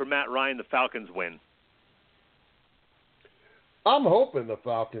 Big day for Matt Ryan. The Falcons win. I'm hoping the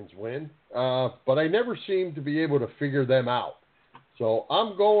Falcons win, but I never seem to be able to figure them out. So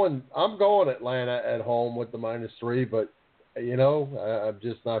I'm going Atlanta at home with the -3, but I'm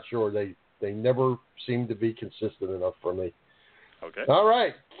just not sure. They never seem to be consistent enough for me. Okay. All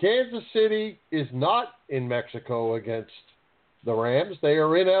right. Kansas City is not in Mexico against the Rams. They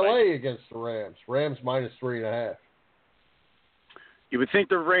are in L.A. against the Rams. Rams -3.5. You would think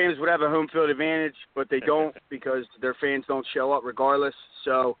the Rams would have a home field advantage, but they don't because their fans don't show up regardless.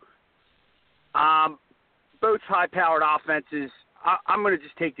 So both high-powered offenses. I'm going to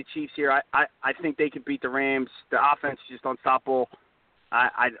just take the Chiefs here. I think they could beat the Rams. The offense is just unstoppable.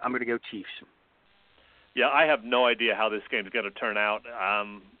 I'm going to go Chiefs. Yeah, I have no idea how this game is going to turn out.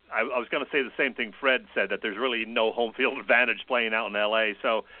 I was going to say the same thing Fred said, that there's really no home field advantage playing out in L.A.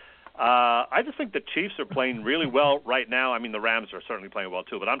 So I just think the Chiefs are playing really well right now. I mean, the Rams are certainly playing well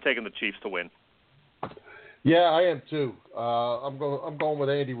too, but I'm taking the Chiefs to win. Yeah, I am too. I'm going with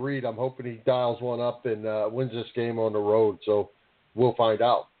Andy Reid. I'm hoping he dials one up and wins this game on the road. So we'll find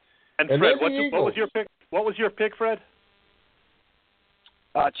out. And Fred, what was your pick? What was your pick, Fred?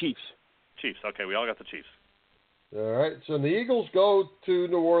 Chiefs. Chiefs. Okay, we all got the Chiefs. All right. So the Eagles go to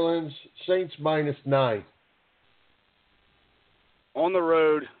New Orleans. Saints -9. On the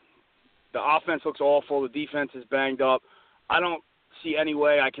road, the offense looks awful. The defense is banged up. I don't see any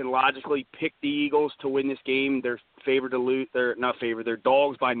way I can logically pick the Eagles to win this game. They're favored to lose. They're not favored. They're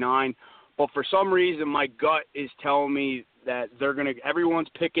dogs by 9. But for some reason, my gut is telling me that everyone's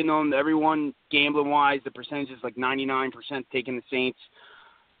picking them. Everyone gambling-wise, the percentage is like 99% taking the Saints.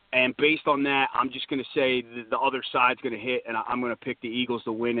 And based on that, I'm just going to say the other side's going to hit, and I'm going to pick the Eagles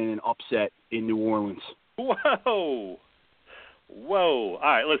to win in an upset in New Orleans. Whoa. All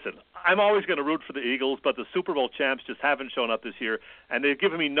right, listen, I'm always going to root for the Eagles, but the Super Bowl champs just haven't shown up this year, and they've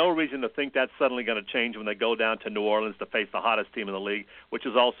given me no reason to think that's suddenly going to change when they go down to New Orleans to face the hottest team in the league, which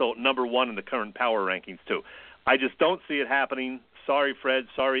is also number 1 in the current power rankings, too. I just don't see it happening. Sorry, Fred.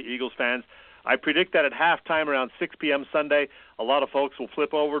 Sorry, Eagles fans. I predict that at halftime around 6 p.m. Sunday, a lot of folks will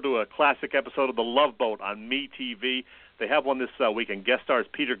flip over to a classic episode of The Love Boat on MeTV. They have one this weekend. Guest stars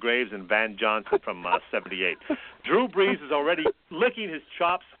Peter Graves and Van Johnson from 78. Drew Brees is already licking his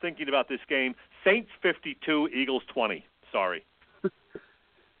chops thinking about this game. Saints 52, Eagles 20. Sorry.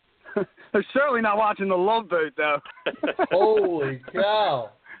 They're certainly not watching The Love Boat, though. Holy cow.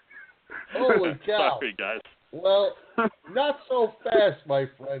 Holy cow. Sorry, guys. Well, not so fast, my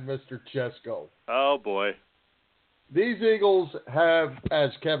friend, Mr. Chesko. Oh, boy. These Eagles have,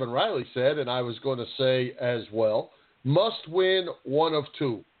 as Kevin Reilly said, and I was going to say as well, must win one of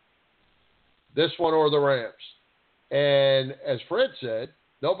 2. This one or the Rams. And as Fred said,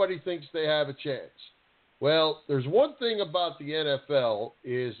 nobody thinks they have a chance. Well, there's one thing about the NFL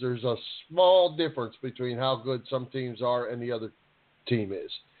is there's a small difference between how good some teams are and the other team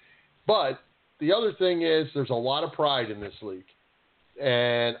is. But the other thing is there's a lot of pride in this league.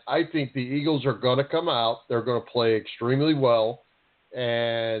 And I think the Eagles are going to come out. They're going to play extremely well.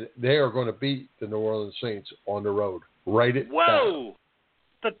 And they are going to beat the New Orleans Saints on the road. Write it down. Whoa!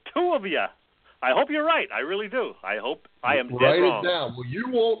 The two of you. I hope you're right. I really do. I hope I am dead wrong. Write it down. Well, you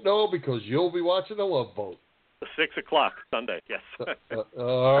won't know because you'll be watching the Love Boat. 6 o'clock Sunday, yes.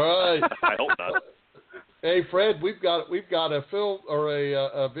 All right. I hope not. Hey, Fred, we've got a film or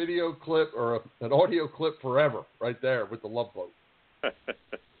a video clip or an audio clip forever right there with the Love Boat.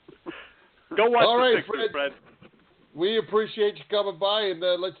 Go watch All the right, Sixers, Fred. We appreciate you coming by, and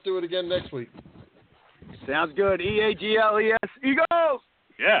let's do it again next week. Sounds good. EAGLES, Eagles!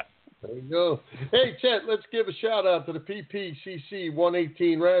 Yeah. There you go. Hey, Chet, let's give a shout-out to the PPCC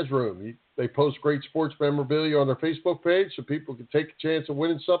 118 Raz Room. They post great sports memorabilia on their Facebook page so people can take a chance of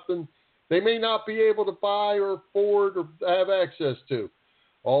winning something they may not be able to buy or afford or have access to.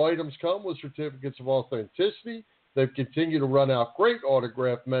 All items come with certificates of authenticity. They've continued to run out great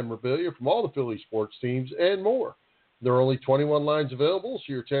autographed memorabilia from all the Philly sports teams and more. There are only 21 lines available,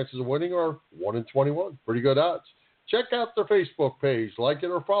 so your chances of winning are 1 in 21. Pretty good odds. Check out their Facebook page, like it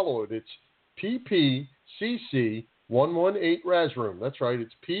or follow it. It's PPCC 118 Raz Room. That's right,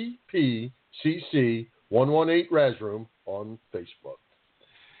 it's PPCC 118 Raz Room on Facebook.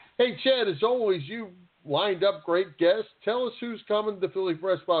 Hey, Chad, as always, you lined up great guests. Tell us who's coming to Philly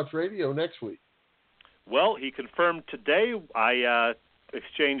Press Box Radio next week. Well, he confirmed today. I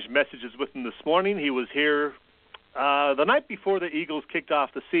exchanged messages with him this morning. He was here the night before the Eagles kicked off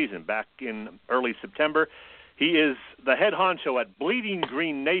the season, back in early September. He is the head honcho at Bleeding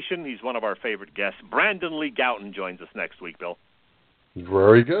Green Nation. He's one of our favorite guests. Brandon Lee Gouton joins us next week, Bill.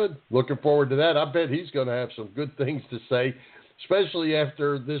 Very good. Looking forward to that. I bet he's going to have some good things to say, especially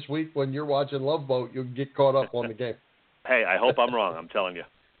after this week when you're watching Love Boat. You'll get caught up on the game. Hey, I hope I'm wrong. I'm telling you.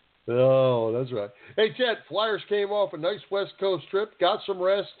 Oh, that's right. Hey, Chet, Flyers came off a nice West Coast trip, got some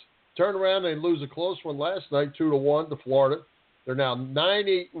rest, turned around and lose a close one last night, 2-1 to Florida. They're now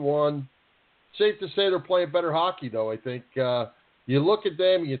 9-8-1. Safe to say they're playing better hockey, though, I think. You look at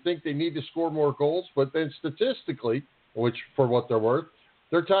them and you think they need to score more goals, but then statistically, which for what they're worth,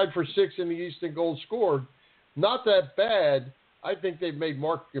 they're tied for 6th in the East in goals scored. Not that bad. I think they've made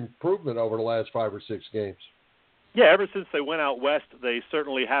marked improvement over the last 5 or 6 games. Yeah, ever since they went out west, they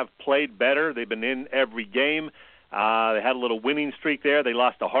certainly have played better. They've been in every game. They had a little winning streak there. They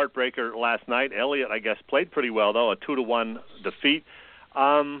lost a heartbreaker last night. Elliott, I guess, played pretty well, though, a 2-1 defeat.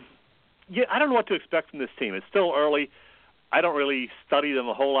 Yeah, I don't know what to expect from this team. It's still early. I don't really study them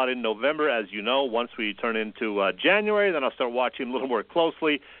a whole lot in November, as you know. Once we turn into January, then I'll start watching them a little more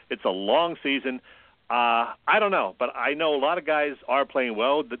closely. It's a long season. I don't know, but I know a lot of guys are playing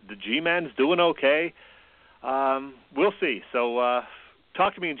well. The G-Man's doing okay. We'll see. So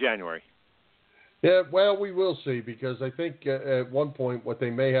talk to me in January. Yeah, well, we will see, because I think at one point what they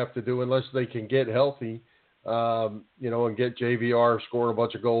may have to do, unless they can get healthy, and get JVR scoring a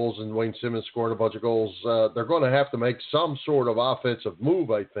bunch of goals and Wayne Simmons scoring a bunch of goals, they're going to have to make some sort of offensive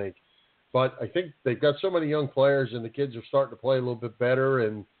move, I think. But I think they've got so many young players, and the kids are starting to play a little bit better,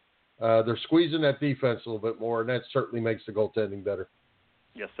 and they're squeezing that defense a little bit more, and that certainly makes the goaltending better.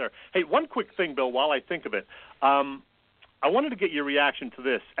 Yes, sir. Hey, one quick thing, Bill, while I think of it. I wanted to get your reaction to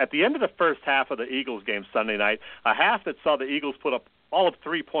this. At the end of the first half of the Eagles game Sunday night, a half that saw the Eagles put up all of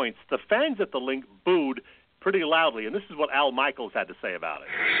 3 points, the fans at the Link booed pretty loudly, and this is what Al Michaels had to say about it.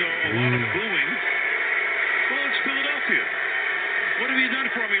 So a lot of booing. Well, it's Philadelphia. What have you done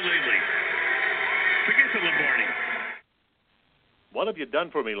for me lately? Forget the Lombardi. What have you done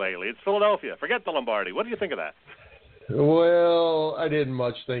for me lately? It's Philadelphia. Forget the Lombardi. What do you think of that? Well, I didn't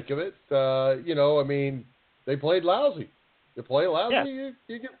much think of it. They played lousy. You play lousy, yeah.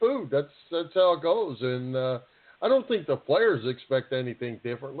 you get booed. That's how it goes. And I don't think the players expect anything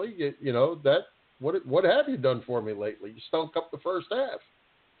differently. What have you done for me lately? You stunk up the first half.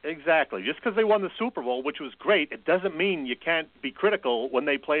 Exactly. Just because they won the Super Bowl, which was great, it doesn't mean you can't be critical when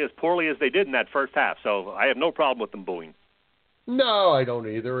they play as poorly as they did in that first half. So I have no problem with them booing. No, I don't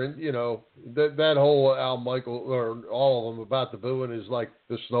either. And, that whole Al Michael, or all of them about the booing is like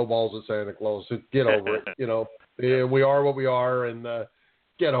the snowballs at Santa Claus. Get over it. Yeah, we are what we are, and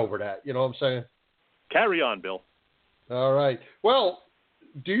get over that. You know what I'm saying? Carry on, Bill. All right. Well,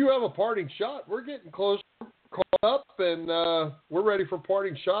 do you have a parting shot? We're getting close, caught up, and we're ready for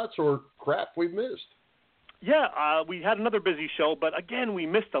parting shots or crap we've missed. Yeah, we had another busy show, but again, we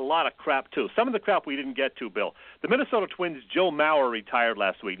missed a lot of crap, too. Some of the crap we didn't get to, Bill. The Minnesota Twins' Joe Mauer retired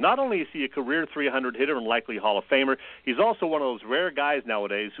last week. Not only is he a career 300 hitter and likely Hall of Famer, he's also one of those rare guys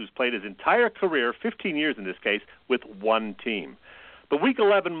nowadays who's played his entire career, 15 years in this case, with one team. The Week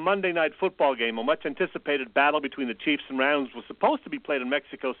 11 Monday Night Football game, a much-anticipated battle between the Chiefs and Rams, was supposed to be played in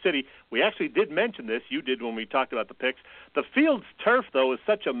Mexico City. We actually did mention this. You did when we talked about the picks. The field's turf, though, is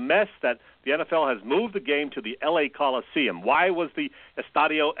such a mess that the NFL has moved the game to the L.A. Coliseum. Why was the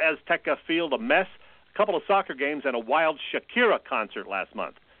Estadio Azteca field a mess? A couple of soccer games and a wild Shakira concert last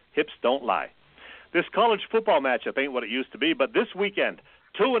month. Hips don't lie. This college football matchup ain't what it used to be, but this weekend,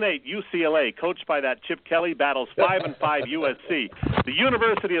 2-8 UCLA, coached by that Chip Kelly, battles 5-5 USC. The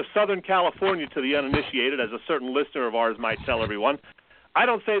University of Southern California to the uninitiated, as a certain listener of ours might tell everyone. I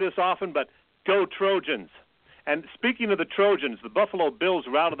don't say this often, but go Trojans. And speaking of the Trojans, the Buffalo Bills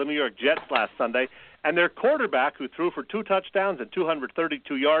routed the New York Jets last Sunday, and their quarterback, who threw for 2 touchdowns and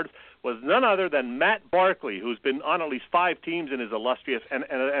 232 yards, was none other than Matt Barkley, who's been on at least 5 teams in his illustrious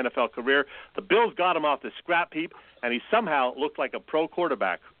NFL career. The Bills got him off the scrap heap, and he somehow looked like a pro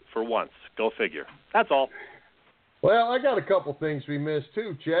quarterback for once. Go figure. That's all. Well, I got a couple things we missed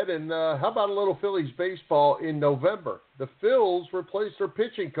too, Chet. And how about a little Phillies baseball in November? The Phils replaced their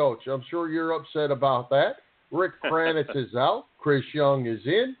pitching coach. I'm sure you're upset about that. Rick Kranitz is out. Chris Young is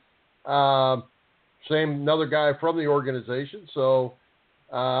in. Another guy from the organization. So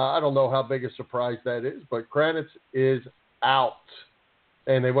I don't know how big a surprise that is, but Kranitz is out.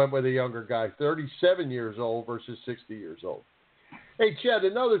 And they went with a younger guy, 37 years old versus 60 years old. Hey, Chet,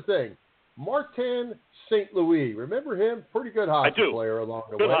 another thing. Martin St. Louis. Remember him? Pretty good hockey player along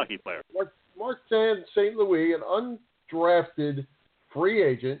the way. Good hockey player. Martin St. Louis, an undrafted free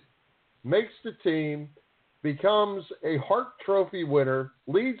agent, makes the team, becomes a Hart Trophy winner,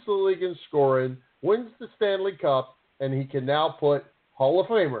 leads the league in scoring, wins the Stanley Cup, and he can now put Hall of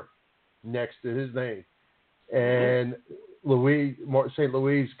Famer next to his name. And St.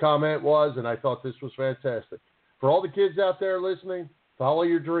 Louis' comment was, and I thought this was fantastic, for all the kids out there listening, follow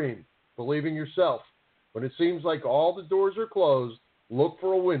your dream. Believe in yourself. When it seems like all the doors are closed, look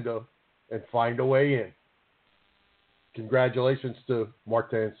for a window and find a way in. Congratulations to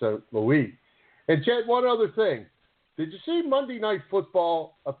Martin St. Louis. And, Chet, one other thing. Did you see Monday Night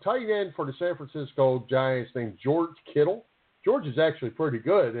Football? A tight end for the San Francisco Giants named George Kittle. George is actually pretty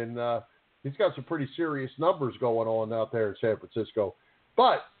good, and he's got some pretty serious numbers going on out there in San Francisco.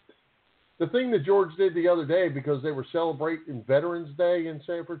 But the thing that George did the other day, because they were celebrating Veterans Day in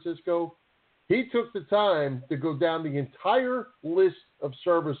San Francisco, he took the time to go down the entire list of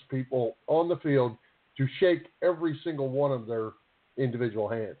service people on the field to shake every single one of their individual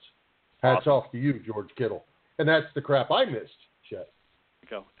hands. Hats off to you, George Kittle. And that's the crap I missed, Chet.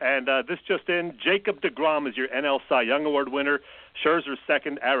 Go. And this just in, Jacob deGrom is your NL Cy Young Award winner. Scherzer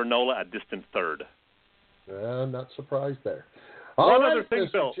second, Aaronola a distant third. Not surprised there. One other thing,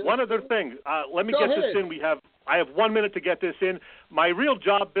 Bill. One other thing. Let me get this in. I have 1 minute to get this in. My real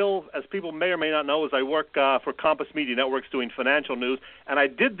job, Bill, as people may or may not know, is I work for Compass Media Networks doing financial news, and I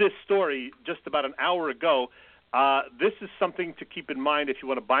did this story just about an hour ago. This is something to keep in mind if you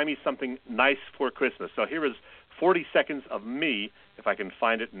want to buy me something nice for Christmas. So here is 40 seconds of me, if I can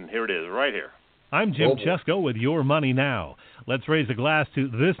find it, and here it is, right here. I'm Jim Chesko with Your Money Now. Let's raise a glass to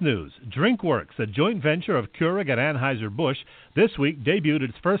this news. DrinkWorks, a joint venture of Keurig and Anheuser-Busch, this week debuted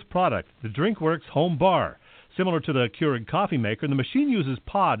its first product, the DrinkWorks Home Bar. Similar to the Keurig coffee maker, the machine uses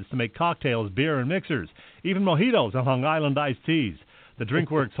pods to make cocktails, beer, and mixers, even mojitos and Long Island iced teas. The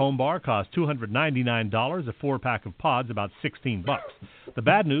DrinkWorks Home Bar costs $299, a 4-pack of pods, about $16. The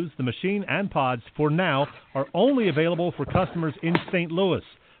bad news, the machine and pods, for now, are only available for customers in St. Louis,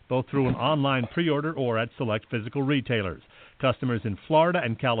 both through an online pre-order or at select physical retailers. Customers in Florida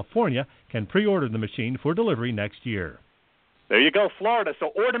and California can pre-order the machine for delivery next year. There you go, Florida. So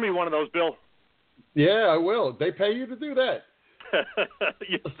order me one of those, Bill. Yeah, I will. They pay you to do that.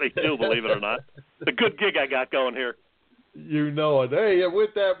 Yes, they do, believe it or not. It's a good gig I got going here. You know it. Hey, and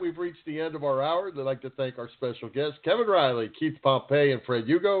with that, we've reached the end of our hour. I'd like to thank our special guests, Kevin Reilly, Keith Pompey, and Fred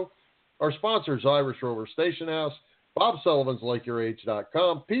Hugo. Our sponsors, Irish Rover Station House, Bob Sullivan's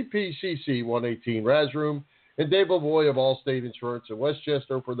LikeYourAge.com, PPCC 118 Raz Room, and Dave Lavoie of Allstate Insurance in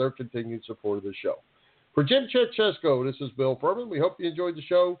Westchester for their continued support of the show. For Jim, Chet, Chesko, this is Bill Furman. We hope you enjoyed the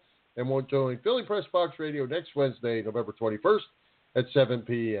show, and we'll join Philly Press Box Radio next Wednesday, November 21st at 7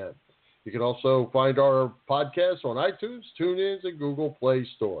 p.m. You can also find our podcast on iTunes, TuneIn, and Google Play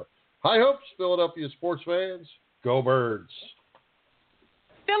Store. High hopes, Philadelphia sports fans. Go Birds.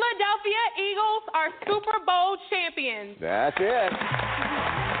 Philadelphia Eagles are Super Bowl champions. That's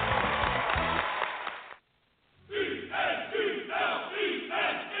it.